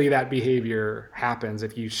likely that behavior happens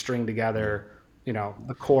if you string together,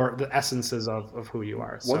 the essences of who you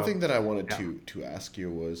are. One So, thing that I wanted yeah. to ask you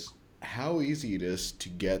was how easy it is to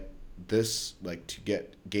get this, like to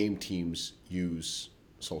get game teams use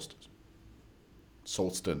Solstice.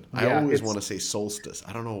 Solstin. I Yeah, always want it's to say solstice.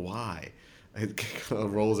 I don't know why. It kind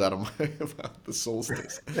of rolls out of my mouth, the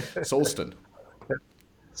solstice. Solstin.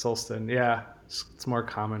 Solstin. Yeah, it's a more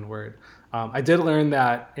common word. I did learn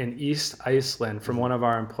that in East Iceland from one of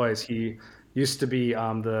our employees. He used to be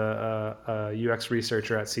the UX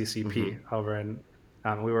researcher at CCP over in.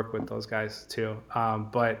 We work with those guys too.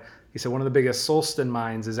 But he said one of the biggest Solstin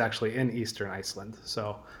mines is actually in Eastern Iceland.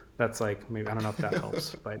 So that's like, maybe I don't know if that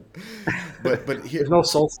helps, but But here, there's no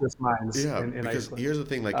solstice mines yeah, in because Iceland. here's the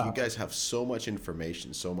thing: like you Uh, guys have so much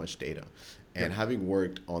information, so much data, yeah, and having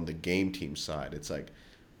worked on the game team side, it's like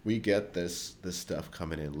we get this stuff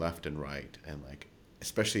coming in left and right, and like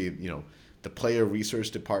especially the player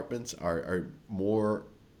research departments are more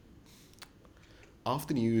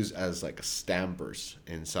often used as like stampers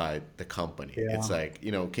inside the company. It's yeah. like,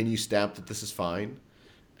 can you stamp that this is fine?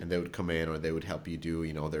 And they would come in or they would help you do,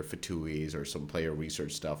 their FATUIs or some player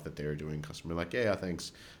research stuff that they're doing. Customer like, yeah,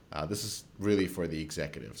 thanks. This is really for the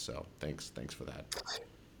executive, so thanks for that.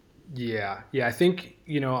 Yeah, yeah. I think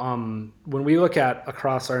when we look at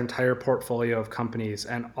across our entire portfolio of companies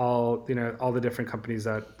and all the different companies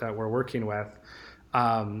that we're working with,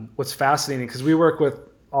 what's fascinating because we work with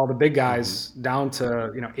all the big Hmm. guys down to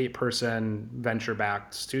 8-person venture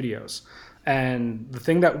backed studios, and the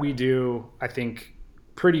thing that we do, I think,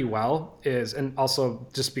 pretty well is, and also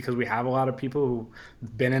just because we have a lot of people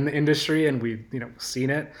who've been in the industry and we've seen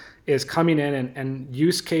it, is coming in and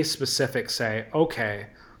use case specific say, okay,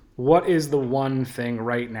 what is the one thing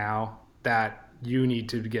right now that you need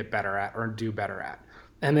to get better at or do better at?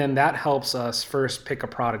 And then that helps us first pick a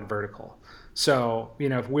product vertical. So,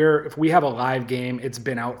 if we have a live game, it's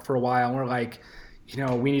been out for a while, and we're like,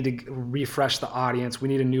 we need to refresh the audience. We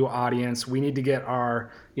need a new audience. We need to get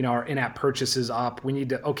our in-app purchases up. We need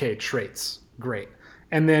to, okay, traits, great.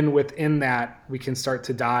 And then within that, we can start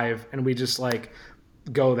to dive and we just like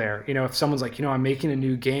go there. If someone's like, I'm making a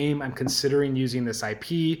new game, I'm considering using this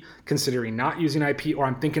IP, considering not using IP, or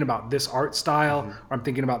I'm thinking about this art style, or I'm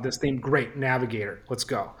thinking about this theme, great, Navigator, let's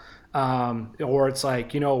go. Or it's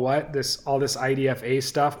like, what, all this IDFA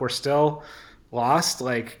stuff, we're still lost.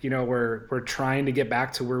 Like, we're trying to get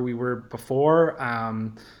back to where we were before,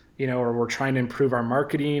 or we're trying to improve our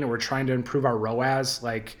marketing, or we're trying to improve our ROAS.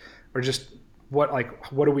 Like, we're just, what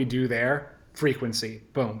do we do there? Frequency,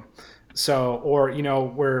 boom. So, or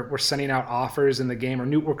we're sending out offers in the game,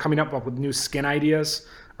 or we're coming up with new skin ideas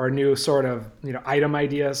or new sort of item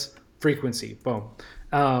ideas. Frequency, boom.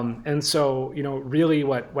 And so really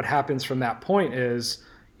what happens from that point is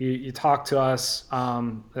you talk to us.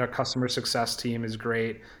 Our customer success team is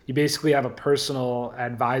great. You basically have a personal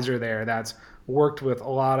advisor there that's worked with a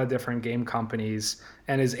lot of different game companies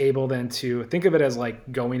and is able then to think of it as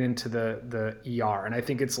like going into the ER. And I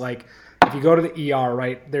think it's like if you go to the ER,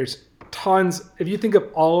 right, there's tons. If you think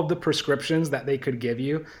of all of the prescriptions that they could give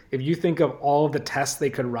you, if you think of all of the tests they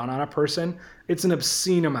could run on a person, it's an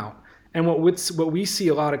obscene amount. And what we see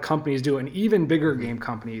a lot of companies do, and even bigger game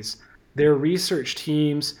companies, their research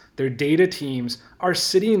teams, their data teams are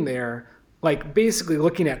sitting there like basically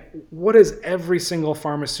looking at what is every single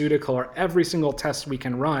pharmaceutical or every single test we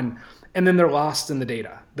can run, and then they're lost in the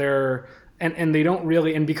data. And they don't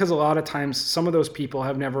really, and because a lot of times some of those people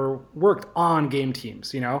have never worked on game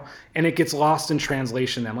teams, and it gets lost in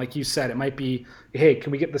translation then. Like you said, it might be, hey,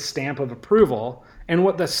 can we get the stamp of approval? And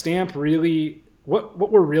what the stamp really,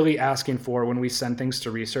 what we're really asking for when we send things to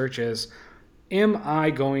research is, am I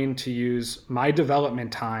going to use my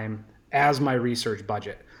development time as my research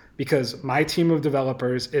budget? Because my team of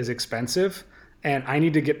developers is expensive and I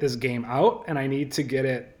need to get this game out and I need to get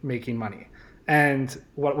it making money. And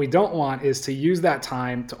what we don't want is to use that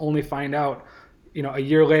time to only find out, a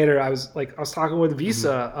year later. I was talking with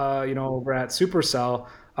Visa, over at Supercell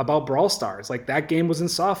about Brawl Stars. Like, that game was in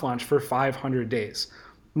soft launch for 500 days.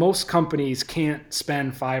 Most companies can't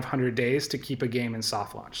spend 500 days to keep a game in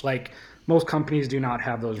soft launch. Like, most companies do not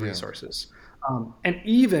have those resources. And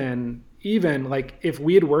even like, if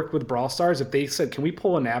we had worked with Brawl Stars, if they said, can we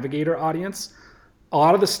pull a Navigator audience, a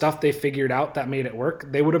lot of the stuff they figured out that made it work,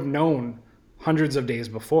 they would have known hundreds of days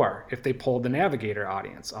before if they pulled the Navigator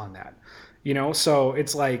audience on that. So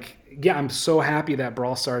it's like, yeah, I'm so happy that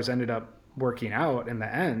Brawl Stars ended up working out in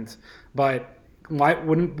the end, but why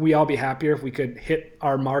wouldn't we all be happier if we could hit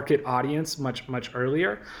our market audience much, much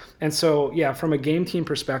earlier? And so, yeah, from a game team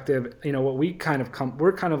perspective, what we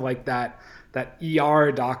we're kind of like that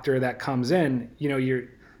ER doctor that comes in, you're,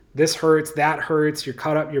 this hurts, that hurts, you're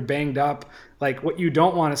cut up, you're banged up. Like, what you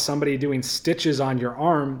don't want is somebody doing stitches on your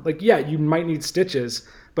arm. Like, yeah, you might need stitches,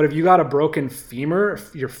 but if you got a broken femur,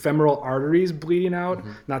 your femoral arteries bleeding out,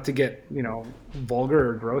 not to get, vulgar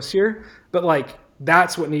or gross here, but like,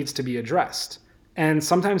 that's what needs to be addressed. And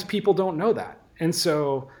sometimes people don't know that. And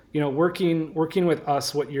so, working with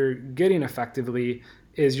us, what you're getting effectively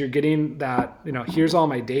is you're getting that, here's all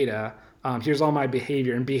my data, here's all my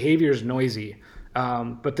behavior, and behavior is noisy.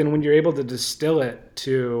 But then when you're able to distill it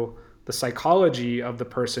to the psychology of the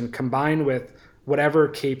person combined with whatever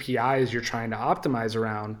KPIs you're trying to optimize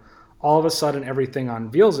around, all of a sudden everything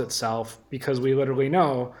unveils itself, because we literally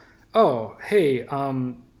know, oh, hey,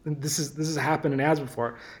 this has happened in ads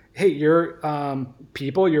before. Hey, your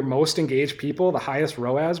your most engaged people, the highest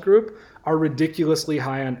ROAS group, are ridiculously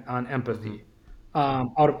high on empathy.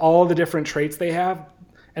 Out of all the different traits they have,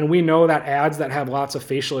 and we know that ads that have lots of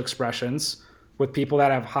facial expressions with people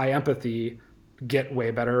that have high empathy get way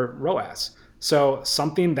better ROAS. So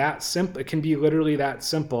something that simple, it can be literally that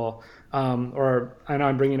simple. Or I know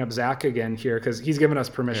I'm bringing up Zach again here because he's given us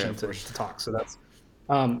permission to talk. So that's,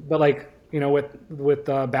 but like, with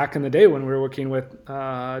back in the day when we were working with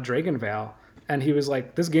Dragonvale, and he was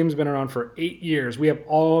like, this game's been around for 8 years. We have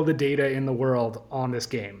all the data in the world on this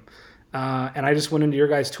game. And I just went into your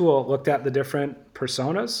guys' tool, looked at the different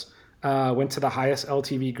personas, went to the highest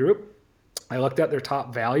LTV group. I looked at their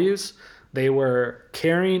top values. They were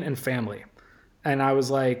caring and family. And I was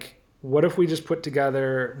like, what if we just put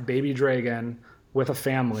together Baby Dragon with a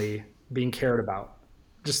family being cared about?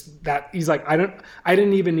 Just that. He's like, I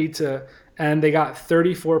didn't even need to. And they got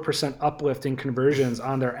 34% uplift in conversions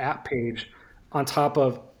on their app page on top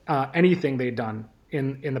of anything they'd done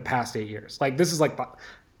in the past 8 years. Like, this is like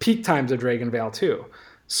peak times of Dragonvale too.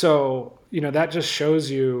 So, that just shows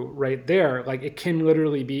you right there, like, it can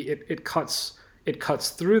literally be, it cuts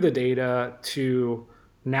through the data to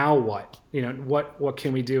now what, what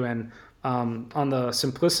can we do? And on the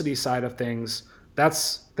simplicity side of things,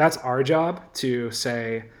 that's our job to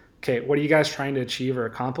say, okay, what are you guys trying to achieve or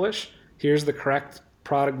accomplish? Here's the correct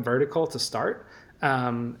product vertical to start.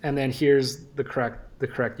 And then here's the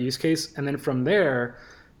correct use case. And then from there,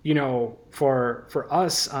 for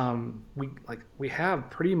us, we have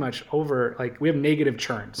pretty much we have negative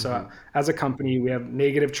churn. So as a company, we have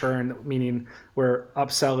negative churn, meaning we're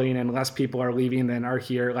upselling and less people are leaving than are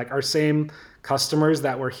here. Like, our same customers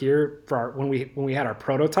that were here for when we had our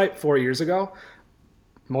prototype 4 years ago,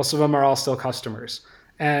 most of them are all still customers.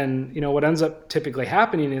 And what ends up typically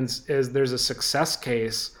happening is there's a success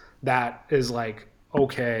case that is like,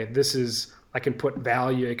 okay, I can put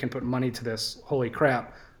value, I can put money to this. Holy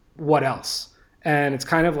crap. What else? And it's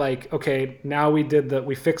kind of like, okay, now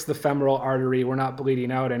we fixed the femoral artery. We're not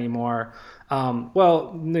bleeding out anymore.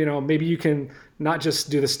 Maybe you can not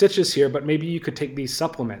just do the stitches here, but maybe you could take these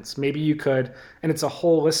supplements. Maybe you could, and it's a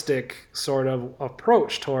holistic sort of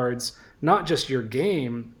approach towards not just your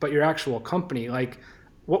game, but your actual company. Like,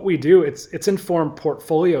 what we do, it's informed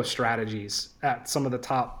portfolio strategies at some of the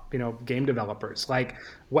top, game developers. Like,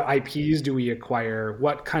 what IPs do we acquire?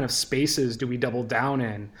 What kind of spaces do we double down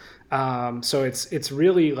in? So it's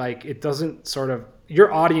really like, it doesn't sort of,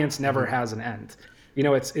 your audience never has an end.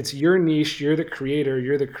 It's your niche, you're the creator,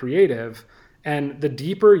 you're the creative. And the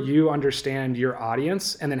deeper you understand your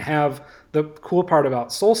audience, and then have the cool part about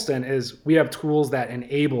Solstin is we have tools that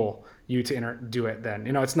enable you to do it then.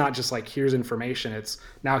 It's not just like, here's information. It's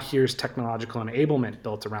now here's technological enablement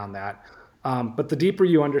built around that. But the deeper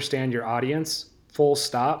you understand your audience, full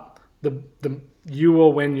stop, you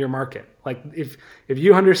will win your market. Like, if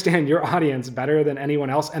you understand your audience better than anyone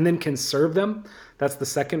else and then can serve them, that's the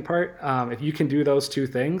second part. If you can do those two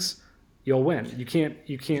things, you'll win. You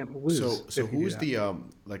can't lose. So who's the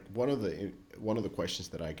one of the questions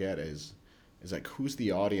that I get is like, who's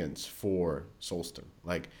the audience for Solstin?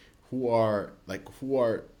 Like, who are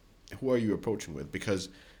you approaching with? Because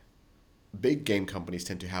big game companies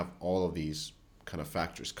tend to have all of these kind of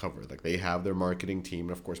factors covered. Like they have their marketing team,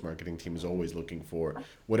 and of course, marketing team is always looking for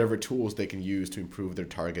whatever tools they can use to improve their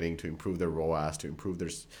targeting, to improve their ROAS,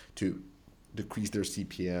 to decrease their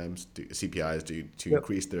CPMs, CPIs, to Yep.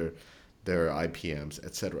 increase their IPMs,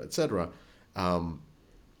 et cetera, et cetera.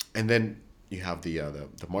 And then you have the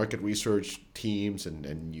market research teams,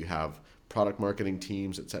 and you have product marketing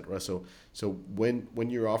teams, et cetera. So when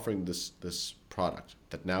you're offering this product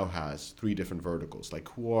that now has three different verticals, like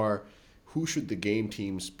who should the game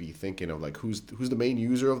teams be thinking of? Like who's the main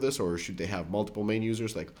user of this, or should they have multiple main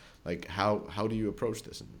users? Like how do you approach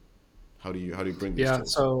this, and how do you bring these Yeah.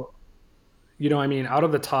 tools? So, I mean, out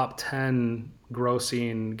of the top 10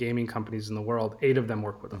 grossing gaming companies in the world, eight of them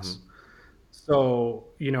work with Mm-hmm. us. So,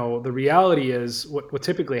 the reality is what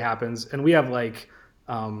typically happens, and we have like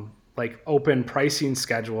open pricing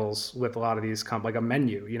schedules with a lot of these like a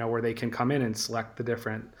menu, where they can come in and select the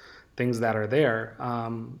different things that are there.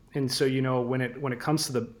 And so, when it comes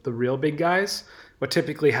to the real big guys, what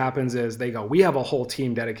typically happens is they go, we have a whole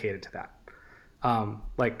team dedicated to that.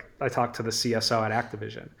 Like I talked to the CSO at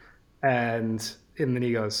Activision, and then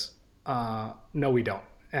he goes, "No, we don't.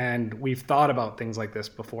 And we've thought about things like this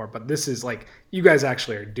before, but this is like you guys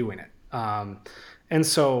actually are doing it." And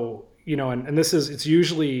so and it's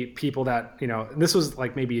usually people that and this was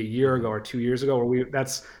like maybe a year ago or 2 years ago, where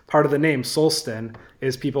that's part of the name Solstin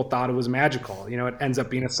is people thought it was magical. It ends up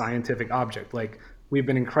being a scientific object. Like we've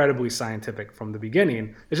been incredibly scientific from the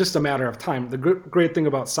beginning. It's just a matter of time. The great thing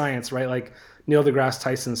about science, right? Like Neil deGrasse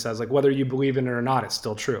Tyson says, like whether you believe in it or not, it's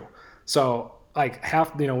still true. So like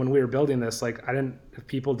when we were building this, like if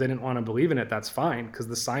people didn't want to believe in it, that's fine because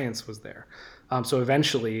the science was there. So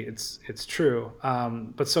eventually it's true.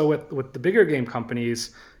 But so with the bigger game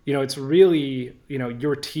companies, it's really,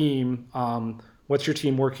 your team, what's your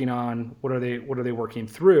team working on? What are they working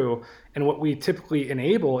through? And what we typically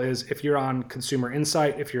enable is if you're on consumer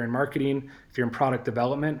insight, if you're in marketing, if you're in product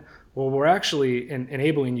development, what we're actually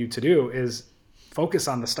enabling you to do is focus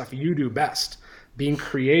on the stuff you do best, being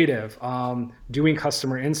creative, doing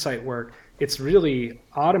customer insight work. It's really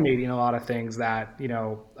automating a lot of things that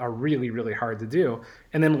are really, really hard to do.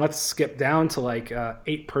 And then let's skip down to like a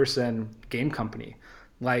 8-person game company,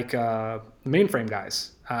 like mainframe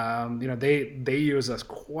guys. They use us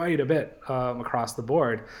quite a bit across the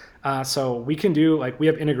board. So we can do we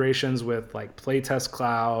have integrations with like Playtest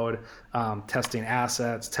Cloud, testing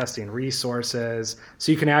assets, testing resources.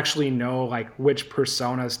 So you can actually know like which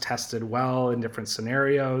personas tested well in different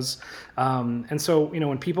scenarios. And so,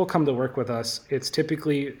 when people come to work with us, it's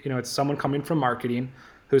typically, it's someone coming from marketing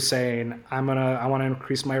who's saying, I want to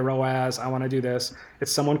increase my ROAS. I want to do this.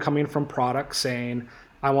 It's someone coming from product saying,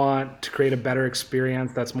 I want to create a better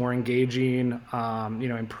experience that's more engaging,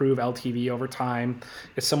 improve LTV over time.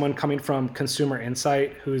 It's someone coming from consumer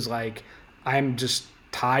insight who's like, I'm just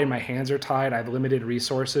tied, my hands are tied, I have limited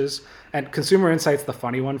resources. And consumer insight's the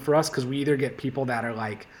funny one for us because we either get people that are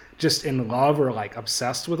like just in love or like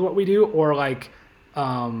obsessed with what we do, or like,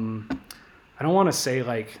 I don't want to say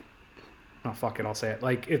like, oh fuck it, I'll say it.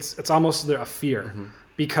 Like it's almost a fear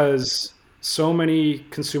because so many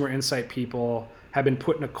consumer insight people have been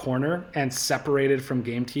put in a corner and separated from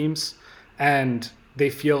game teams, and they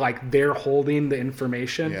feel like they're holding the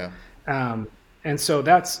information. Yeah. And so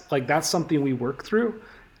that's something we work through.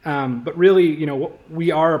 But really,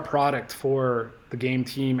 we are a product for the game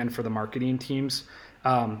team and for the marketing teams,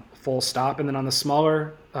 full stop. And then on the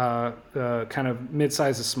smaller, kind of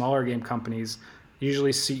mid-sized to smaller game companies,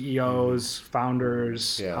 usually CEOs,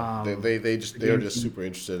 founders. Yeah, they're just super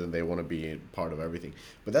interested, and they want to be part of everything.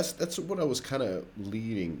 But that's what I was kind of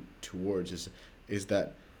leading towards is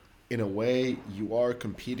that in a way you are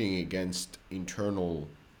competing against internal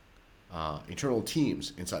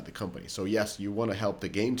teams inside the company. So yes, you want to help the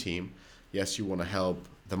game team, yes, you want to help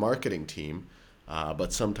the marketing team,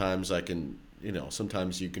 but sometimes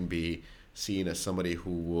sometimes you can be seen as somebody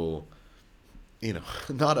who will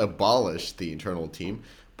not abolish the internal team,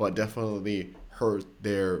 but definitely hurt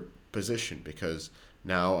their position because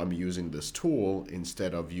now I'm using this tool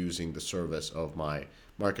instead of using the service of my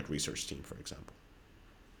market research team, for example.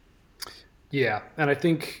 Yeah, and I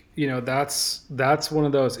think that's one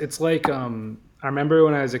of those. It's like I remember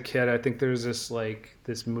when I was a kid. I think there's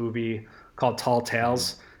this movie called Tall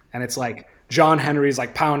Tales, and it's like John Henry's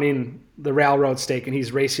like pounding the railroad stake, and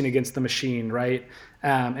he's racing against the machine, right?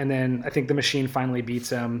 And then I think the machine finally beats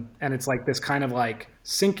him, and it's like this kind of like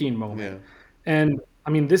sinking moment. Yeah. And I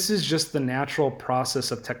mean, this is just the natural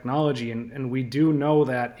process of technology, and we do know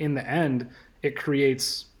that in the end, it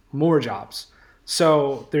creates more jobs.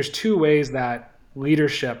 So there's two ways that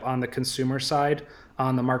leadership on the consumer side,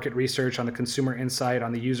 on the market research, on the consumer insight,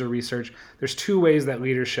 on the user research, there's two ways that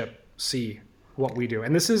leadership see what we do.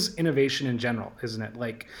 And this is innovation in general, isn't it?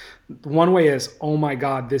 Like, one way is, oh my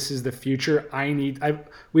God, this is the future.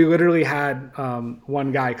 We literally had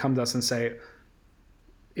one guy come to us and say,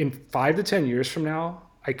 in 5 to 10 years from now,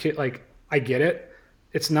 I get it.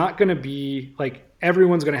 It's not going to be like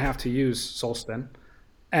everyone's going to have to use Solstin,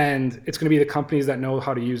 and it's going to be the companies that know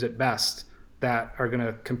how to use it best that are going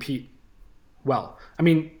to compete well. I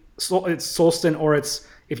mean, it's Solstin, or it's,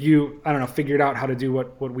 if you, I don't know, figured out how to do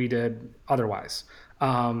what we did otherwise.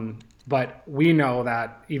 But we know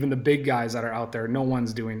that even the big guys that are out there, no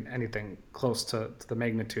one's doing anything close to the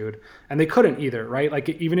magnitude, and they couldn't either, right? Like,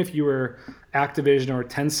 even if you were Activision or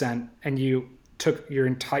Tencent and you took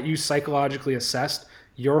you psychologically assessed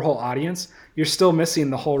your whole audience, you're still missing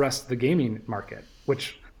the whole rest of the gaming market,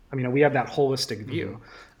 which, I mean, we have that holistic view.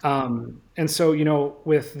 And so,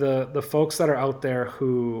 with the folks that are out there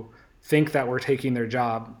who think that we're taking their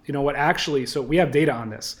job, so we have data on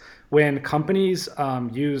this. When companies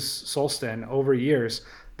use Solstin over years,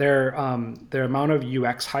 their amount of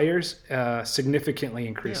UX hires significantly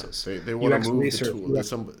increases. Yeah, they want to move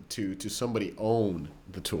the tool to somebody own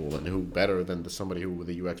the tool, and who better than somebody who with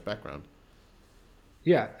a UX background.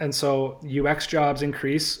 Yeah, and so UX jobs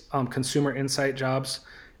increase, consumer insight jobs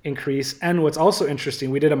increase. And what's also interesting,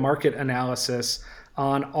 we did a market analysis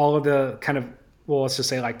on all of the kind of, well, let's just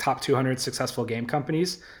say like top 200 successful game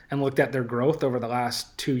companies, and looked at their growth over the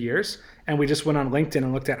last 2 years. And we just went on LinkedIn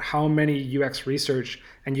and looked at how many UX research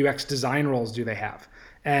and UX design roles do they have.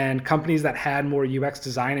 And companies that had more UX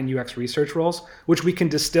design and UX research roles, which we can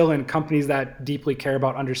distill in companies that deeply care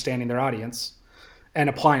about understanding their audience and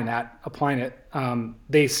applying it,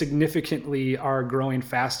 they significantly are growing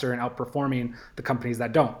faster and outperforming the companies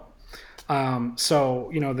that don't. So,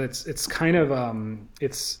 it's kind of,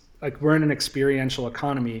 it's like we're in an experiential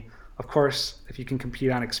economy. Of course, if you can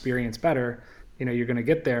compete on experience better, you're going to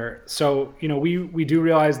get there. So, we do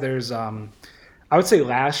realize there's, I would say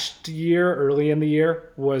last year, early in the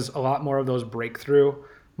year, was a lot more of those breakthrough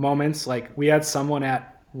moments. Like, we had someone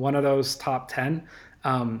at one of those top 10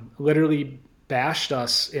 literally bashed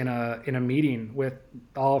us in a meeting with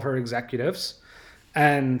all of her executives,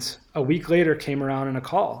 and a week later came around in a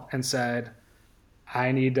call and said,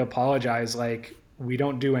 I need to apologize. Like, we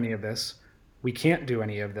don't do any of this. We can't do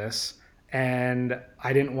any of this. And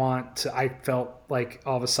I felt like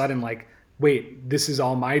all of a sudden, like, wait, this is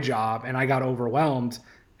all my job. And I got overwhelmed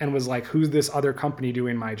and was like, who's this other company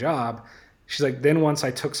doing my job? She's like, then once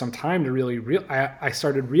I took some time to I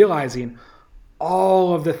started realizing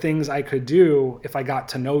all of the things I could do if I got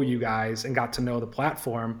to know you guys and got to know the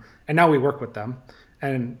platform. And now we work with them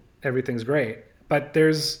and everything's great. But there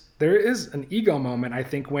is an ego moment, I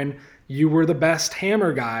think, when you were the best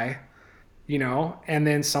hammer guy, and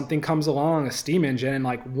then something comes along, a steam engine, and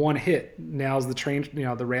like one hit nails the train,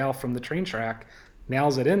 the rail from the train track,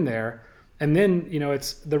 nails it in there. And then,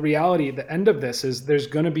 it's the reality. The end of this is there's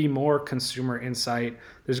going to be more consumer insight.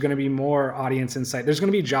 There's going to be more audience insight. There's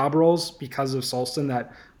going to be job roles because of Solstin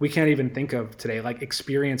that we can't even think of today, like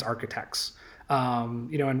experience architects,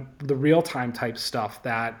 and the real-time type stuff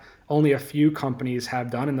that only a few companies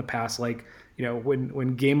have done in the past. Like,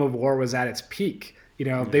 when Game of War was at its peak,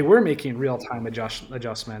 they were making real-time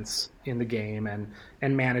adjustments in the game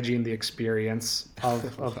and managing the experience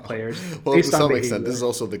of players. Well, to some extent, this is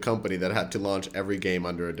also the company that had to launch every game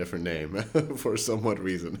under a different name for somewhat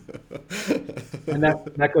reason. And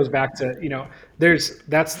that goes back to,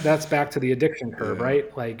 that's back to the addiction curve,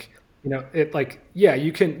 right? Like,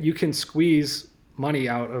 you can squeeze money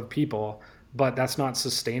out of people, but that's not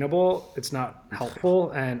sustainable. It's not helpful.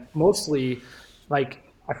 And mostly, like,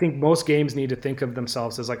 I think most games need to think of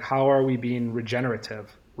themselves as like, how are we being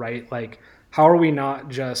regenerative, right? Like, how are we not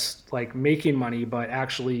just like making money, but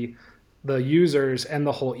actually the users and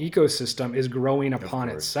the whole ecosystem is growing upon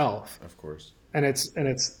itself. Of course. And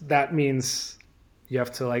that means you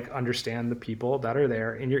have to like understand the people that are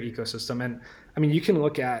there in your ecosystem. And I mean, you can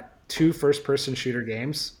look at 2 first-person shooter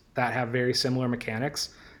games that have very similar mechanics,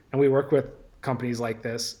 and we work with companies like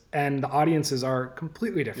this, and the audiences are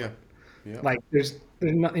completely different. Yeah. Like there's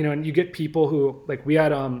not, and you get people who, like, we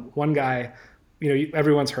had one guy,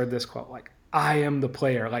 everyone's heard this quote, like, I am the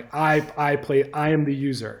player, like I play, I am the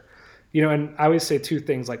user, and I always say 2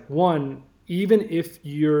 things. Like, one, even if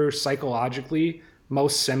you're psychologically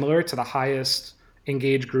most similar to the highest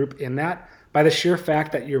engaged group in that, by the sheer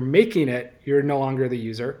fact that you're making it, you're no longer the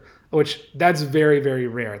user, which that's very, very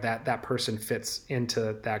rare that person fits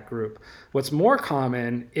into that group. What's more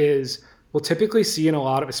common is we'll typically see in a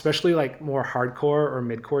lot of, especially like more hardcore or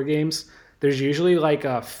mid-core games, there's usually like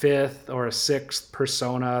a fifth or a sixth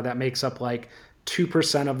persona that makes up like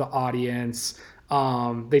 2% of the audience.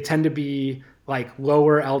 They tend to be like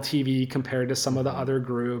lower LTV compared to some of the other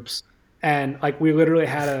groups. And like we literally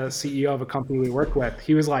had a CEO of a company we work with.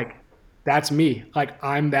 He was like, that's me. Like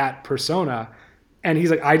I'm that persona. And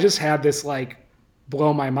he's like, I just had this like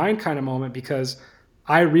blow my mind kind of moment because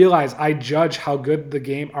I realize I judge how good the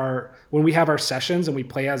game are when we have our sessions and we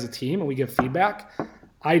play as a team and we give feedback.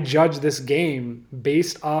 I judge this game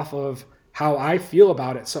based off of how I feel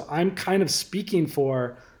about it. So I'm kind of speaking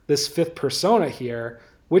for this fifth persona here,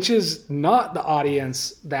 which is not the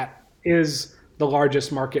audience that is the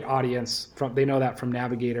largest market audience from, they know that from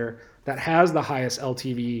Navigator, that has the highest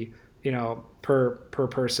LTV, per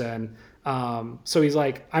person. So he's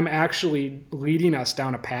like, I'm actually leading us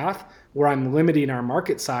down a path where I'm limiting our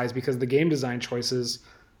market size because the game design choices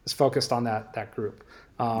is focused on that group.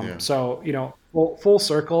 So, full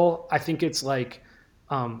circle, I think it's like,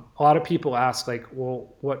 a lot of people ask like,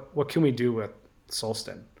 well, what can we do with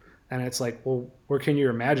Solstin? And it's like, well, where can your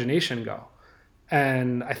imagination go?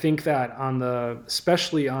 And I think that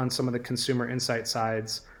especially on some of the consumer insight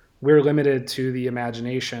sides, we're limited to the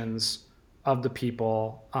imaginations of the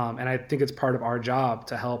people. And I think it's part of our job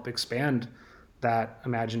to help expand that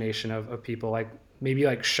imagination of people. Like maybe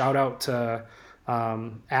like shout out to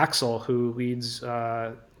Axel, who leads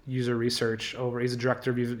user research he's a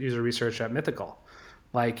director of user research at Mythical.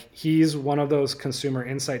 Like he's one of those consumer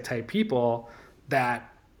insight type people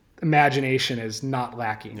that imagination is not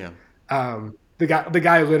lacking. Yeah. The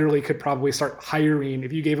guy literally could probably start hiring,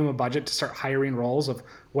 if you gave him a budget to start hiring roles of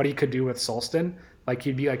what he could do with Solstin, like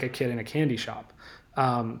he'd be like a kid in a candy shop.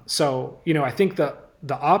 So, I think the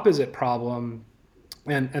opposite problem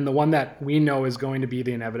and the one that we know is going to be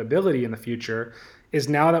the inevitability in the future is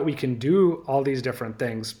now that we can do all these different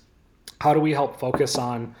things, how do we help focus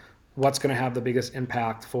on what's going to have the biggest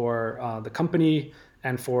impact for the company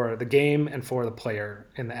and for the game and for the player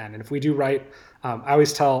in the end? And if we do right, I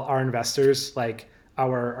always tell our investors, like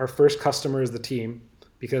our first customer is the team,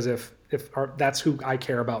 because if that's who I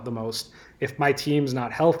care about the most. If my team's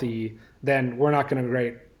not healthy, then we're not going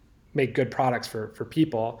to make good products for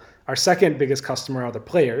people. Our second biggest customer are the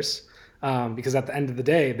players, because at the end of the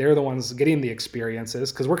day, they're the ones getting the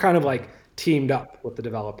experiences, because we're kind of like teamed up with the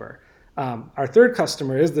developer. Our third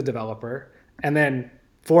customer is the developer, and then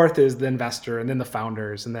fourth is the investor, and then the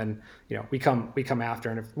founders, and then we come after.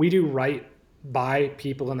 And if we do right by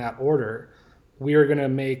people in that order, we are going to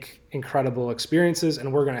make incredible experiences,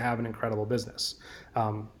 and we're going to have an incredible business.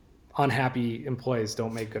 Unhappy employees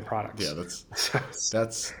don't make good products. Yeah,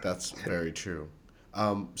 that's very true.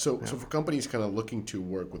 So for companies kind of looking to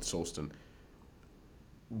work with Solstin,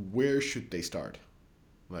 where should they start?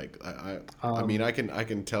 Like I mean, I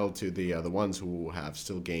can tell to the ones who have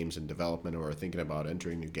still games in development or are thinking about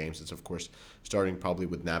entering new games. It's of course starting probably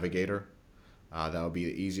with Navigator. That would be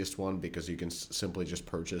the easiest one because you can simply just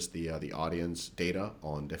purchase the audience data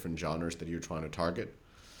on different genres that you're trying to target,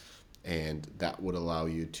 and that would allow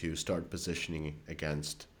you to start positioning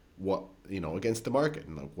against against the market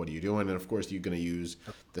and like, what are you doing? And of course, you're going to use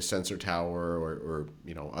the Sensor Tower or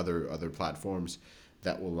other platforms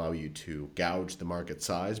that will allow you to gauge the market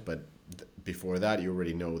size. But before that, you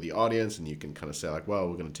already know the audience, and you can kind of say like, well,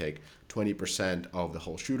 we're going to take 20% of the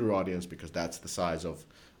whole shooter audience because that's the size of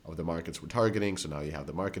the markets we're targeting. So now you have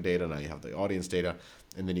the market data, now you have the audience data,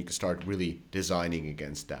 and then you can start really designing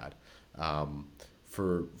against that.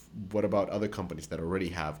 For what about other companies that already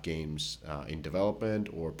have games in development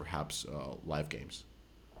or perhaps live games?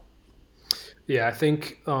 Yeah, I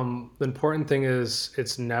think the important thing is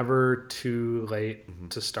it's never too late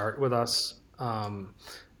to start with us.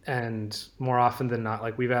 And more often than not,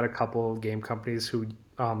 like we've had a couple of game companies who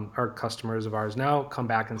are customers of ours now come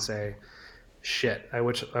back and say, shit, I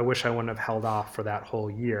wish I wouldn't have held off for that whole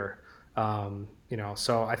year.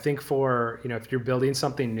 So I think for, if you're building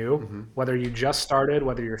something new, whether you just started,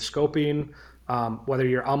 whether you're scoping, whether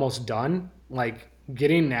you're almost done, like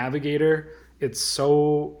getting Navigator, it's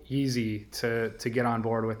so easy to get on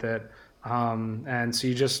board with it. And so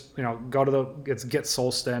you just, go to it's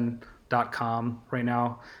getsolstin.com right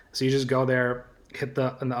now. So you just go there, hit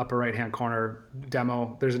in the upper right-hand corner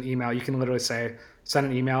demo. There's an email. You can literally send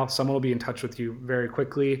an email. Someone will be in touch with you very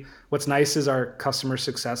quickly. What's nice is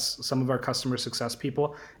some of our customer success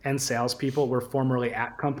people and sales people were formerly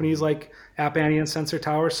at companies like App Annie and Sensor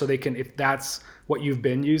Tower. So they can, if that's what you've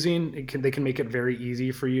been using, they can make it very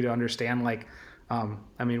easy for you to understand, like,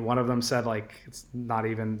 I mean, one of them said like it's not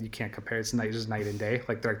even, you can't compare, it's just night and day.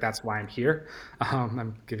 Like they're like, that's why I'm here.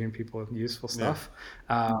 I'm giving people useful stuff.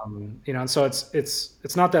 And so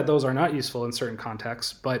it's not that those are not useful in certain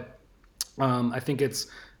contexts, but I think it's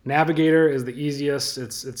Navigator is the easiest.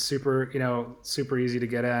 It's super, super easy to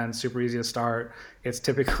get in, super easy to start. It's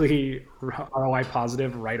typically ROI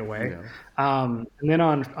positive right away. And then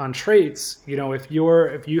on traits, if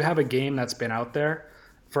you have a game that's been out there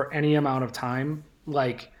for any amount of time,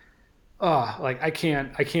 I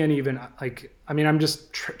can't even I'm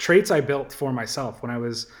just traits I built for myself when I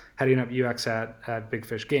was heading up UX at Big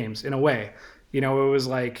Fish Games. In a way, it was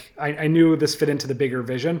like I knew this fit into the bigger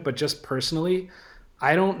vision, but just personally,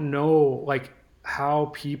 I don't know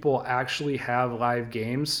how people actually have live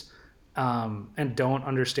games and don't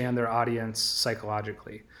understand their audience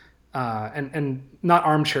psychologically. And not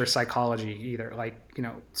armchair psychology either.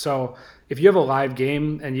 So if you have a live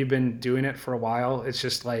game and you've been doing it for a while, it's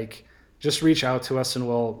just just reach out to us and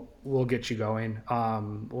we'll get you going.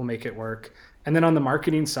 We'll make it work. And then on the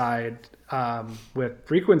marketing side, with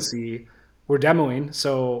Frequency, we're demoing.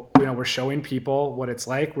 So, we're showing people what it's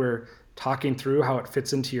like. We're talking through how it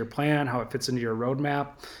fits into your plan, how it fits into your roadmap,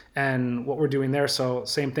 and what we're doing there. So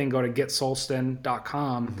same thing, go to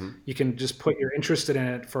getsolston.com. Mm-hmm. You can just put you're interested in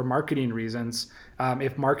it for marketing reasons.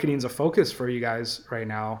 If marketing's a focus for you guys right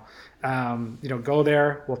now, go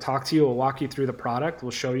there. We'll talk to you. We'll walk you through the product.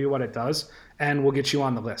 We'll show you what it does, and we'll get you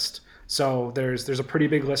on the list. So there's a pretty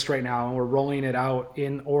big list right now, and we're rolling it out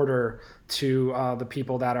in order to the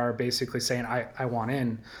people that are basically saying, I want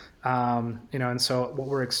in. And so what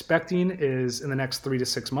we're expecting is in the next 3 to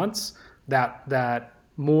 6 months that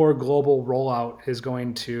more global rollout is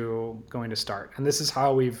going to start. And this is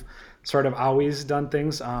how we've sort of always done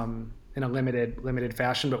things in a limited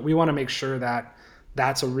fashion, but we want to make sure that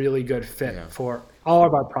that's a really good fit for all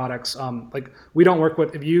of our products. We don't work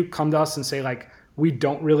with, if you come to us and say we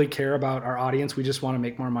don't really care about our audience, we just want to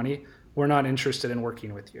make more money, we're not interested in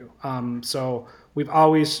working with you. So we've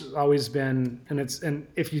always been, and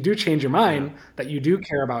if you do change your mind that you do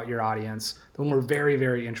care about your audience, then we're very,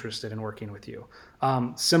 very interested in working with you.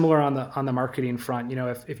 Similar on the marketing front,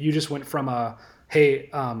 if you just went from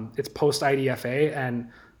it's post IDFA and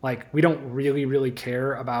we don't really, really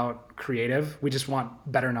care about creative, we just want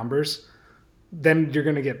better numbers, then you're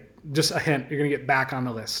going to get, just a hint, you're going to get back on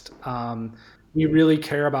the list. We really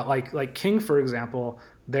care about like King, for example,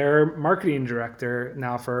 their marketing director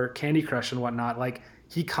now for Candy Crush and whatnot,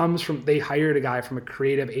 he comes from, they hired a guy from a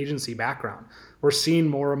creative agency background. We're seeing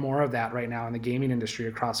more and more of that right now in the gaming industry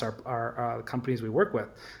across our companies we work with,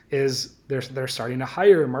 is they're starting to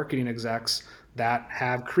hire marketing execs that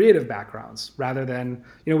have creative backgrounds rather than,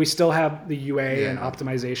 we still have the UA and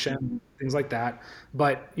optimization, things like that.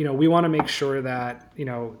 But, we want to make sure that,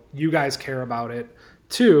 you guys care about it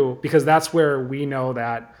too, because that's where we know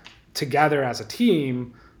that together as a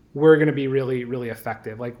team, we're going to be really, really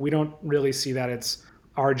effective. We don't really see that it's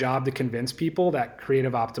our job to convince people that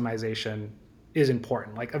creative optimization is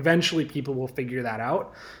important. Eventually people will figure that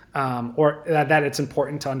out, or that it's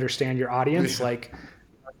important to understand your audience.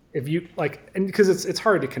 If you and because it's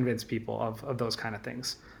hard to convince people of those kind of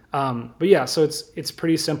things. But so it's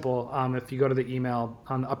pretty simple. If you go to the email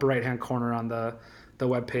on the upper right-hand corner on the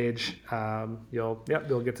webpage, you'll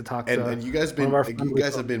get to talk to. And you guys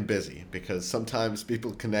have been busy, because sometimes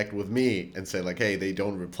people connect with me and say hey, they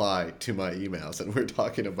don't reply to my emails, and we're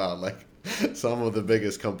talking about some of the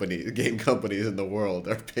biggest game companies in the world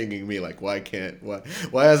are pinging me why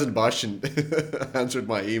hasn't Bhaskar answered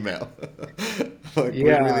my email? We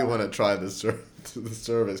really want to try the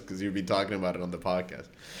service because you've been talking about it on the podcast.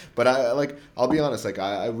 But I'll be honest,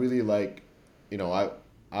 I really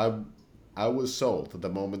I was sold the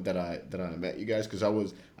moment that I met you guys,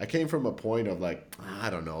 because I came from a point of I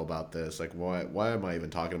don't know about this, why am I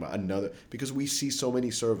even talking about another, because we see so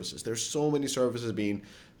many services. There's so many services being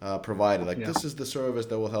provided. This is the service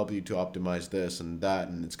that will help you to optimize this and that,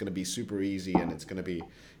 and it's going to be super easy, and it's going to be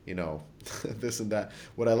this and that.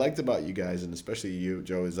 What I liked about you guys, and especially you,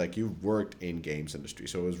 Joe, is you've worked in games industry,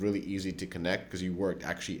 so it was really easy to connect because you worked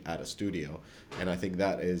actually at a studio, and I think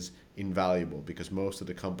that is invaluable, because most of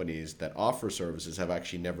the companies that offer services have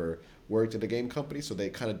actually never worked at a game company, so they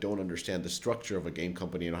kind of don't understand the structure of a game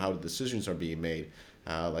company and how the decisions are being made.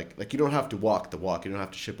 You don't have to walk the walk, you don't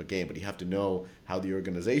have to ship a game, but you have to know how the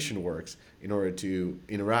organization works in order to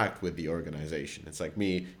interact with the organization. It's like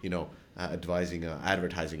me, advising an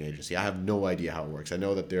advertising agency. I have no idea how it works. I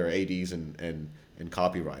know that there are ADs and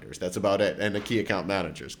copywriters. That's about it. And the key account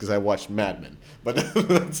managers, because I watched Mad Men. But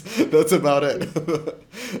that's about it.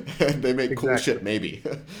 And they make cool shit, maybe.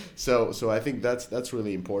 So I think that's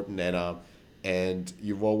really important. And and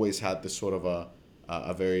you've always had this sort of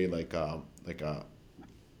a very like a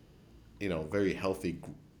very healthy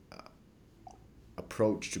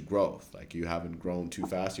approach to growth. Like, you haven't grown too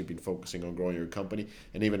fast. You've been focusing on growing your company,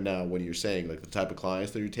 and even now, when you're saying like the type of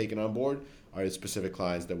clients that you're taking on board are specific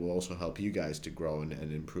clients that will also help you guys to grow and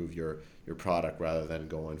improve your product rather than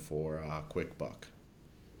going for a quick buck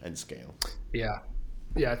and scale. Yeah,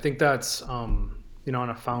 I think that's on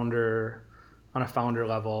a founder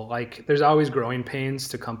level, like there's always growing pains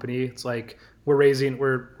to company. It's like we're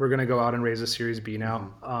going to go out and raise a Series B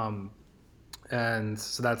now, and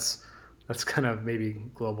so that's kind of maybe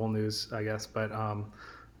global news, I guess. But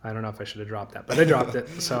I don't know if I should have dropped that, but I dropped it.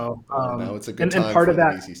 So now it's a good and time part for of the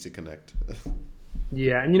that, VCs to connect.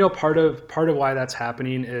 yeah, and part of why that's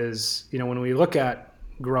happening is when we look at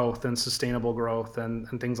growth and sustainable growth and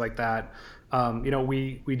things like that.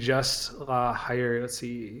 We just hired,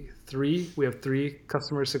 we have 3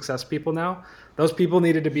 customer success people now. Those people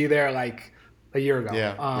needed to be there like a year ago.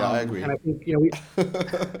 Yeah, I agree. And I think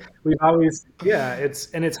we've always,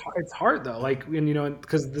 it's hard though, like, and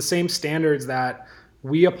because the same standards that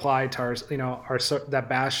we apply to our that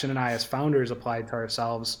Bastian and I as founders applied to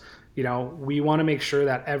ourselves, we want to make sure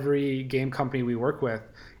that every game company we work with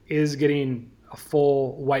is getting a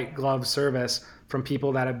full white glove service from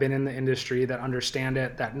people that have been in the industry, that understand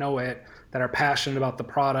it, that know it, that are passionate about the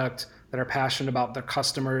product, that are passionate about the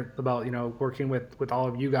customer, about working with all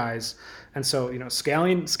of you guys. And so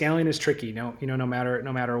scaling is tricky, no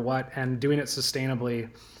matter what, and doing it sustainably.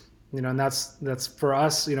 And that's for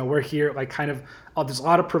us. We're here like kind of. There's a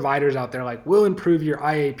lot of providers out there like, we'll improve your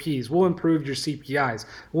IAPs, we'll improve your CPIs,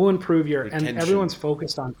 we'll improve your Retention. And everyone's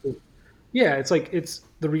focused on. Yeah, it's like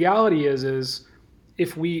the reality is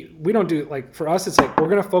if we don't do, like, for us, it's like we're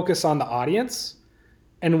going to focus on the audience,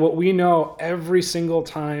 and what we know every single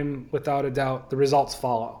time, without a doubt, the results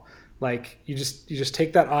follow. Like, you just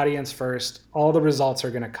take that audience first, all the results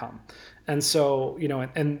are going to come. And so,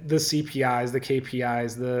 and the CPIs, the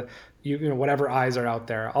KPIs, the whatever eyes are out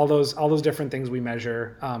there, all those different things we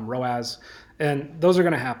measure, ROAS, and those are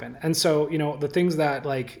going to happen. And so, the things that,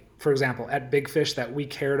 like, for example, at Big Fish that we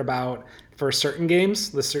cared about for certain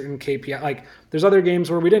games, the certain KPI, like there's other games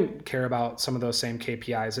where we didn't care about some of those same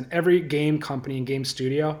KPIs. And every game company and game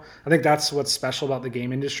studio, I think that's what's special about the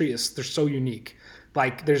game industry, is they're so unique.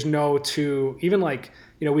 Like, there's no two, even like,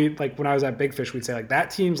 we, like when I was at Big Fish, we'd say like,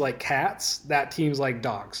 that team's like cats, that team's like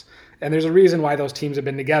dogs. And there's a reason why those teams have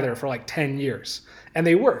been together for like 10 years. And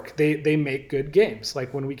they work. They make good games,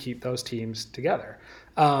 like when we keep those teams together.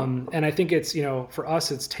 And I think it's, for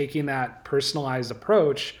us, it's taking that personalized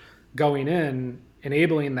approach, going in,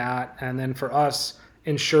 enabling that, and then for us,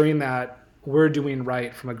 ensuring that we're doing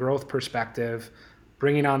right from a growth perspective,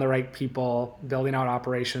 bringing on the right people, building out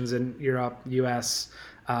operations in Europe, US,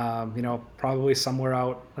 probably somewhere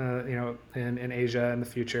out, in Asia in the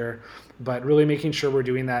future, but really making sure we're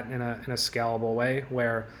doing that in a scalable way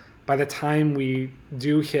where by the time we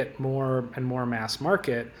do hit more and more mass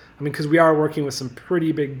market, I mean, because we are working with some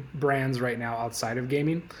pretty big brands right now outside of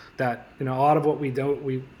gaming that, a lot of what we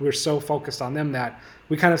do, we're so focused on them that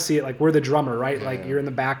we kind of see it like we're the drummer, right? Yeah. Like, you're in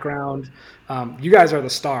the background. You guys are the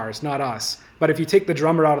stars, not us. But if you take the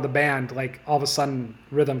drummer out of the band, like, all of a sudden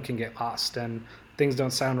rhythm can get lost and things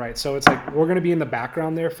don't sound right. So it's like, we're going to be in the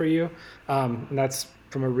background there for you. And that's,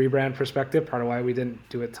 from a rebrand perspective, part of why we didn't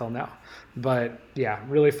do it till now. But yeah,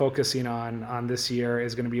 really focusing on this year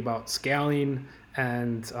is going to be about scaling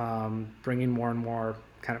and bringing more and more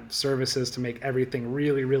kind of services to make everything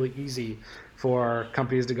really, really easy for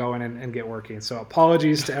companies to go in and get working. So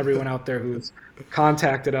apologies to everyone out there who's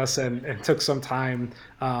contacted us and took some time.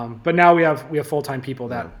 But now we have full-time people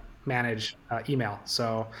that manage email.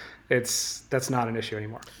 So that's not an issue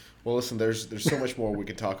anymore. Well, listen, there's so much more we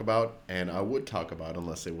could talk about, and I would talk about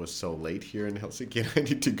unless it was so late here in Helsinki. I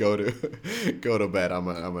need to go to bed. I'm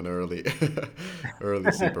an early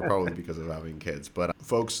sleeper, probably because of having kids. But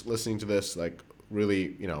folks listening to this, like,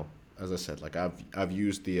 really, as I said, like, I've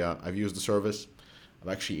used the service. I've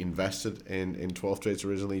actually invested in 12 Trades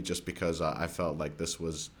originally just because I felt like this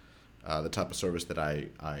was the type of service that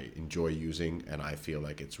I enjoy using, and I feel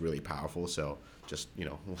like it's really powerful. So just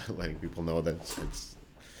letting people know that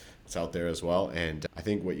it's out there as well. And I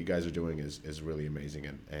think what you guys are doing is really amazing.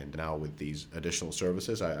 And now with these additional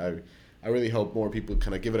services, I really hope more people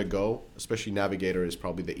kind of give it a go, especially Navigator is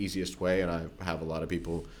probably the easiest way. And I have a lot of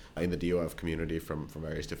people in the DOF community from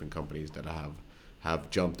various different companies that have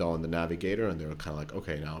jumped on the Navigator, and they're kind of like,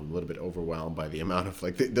 okay, now I'm a little bit overwhelmed by the amount of,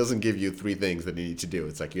 like, it doesn't give you 3 things that you need to do.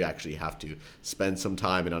 It's like you actually have to spend some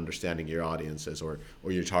time in understanding your audiences or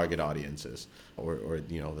your target audiences or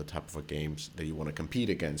the type of games that you want to compete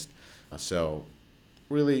against. So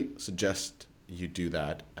really suggest you do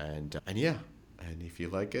that. And yeah, and if you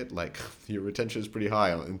like it, like your retention is pretty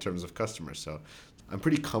high in terms of customers. So I'm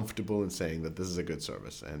pretty comfortable in saying that this is a good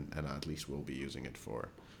service, and at least we'll be using it for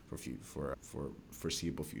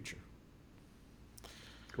foreseeable future.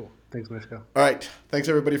 Cool. Thanks, Miško. All right. Thanks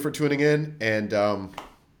everybody for tuning in, and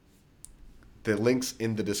the link's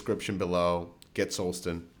in the description below. Get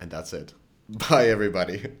Solsten, and that's it. Bye,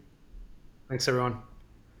 everybody. Thanks, everyone.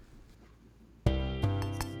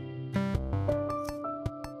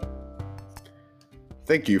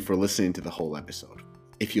 Thank you for listening to the whole episode.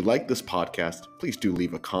 If you like this podcast, please do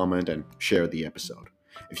leave a comment and share the episode.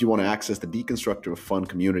 If you want to access the Deconstructor of Fun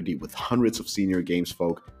community with hundreds of senior games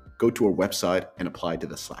folk, go to our website and apply to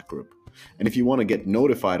the Slack group. And if you want to get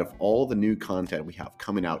notified of all the new content we have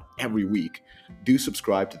coming out every week, do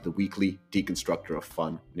subscribe to the weekly Deconstructor of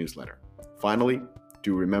Fun newsletter. Finally,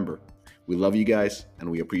 do remember, we love you guys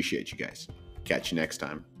and we appreciate you guys. Catch you next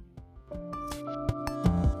time.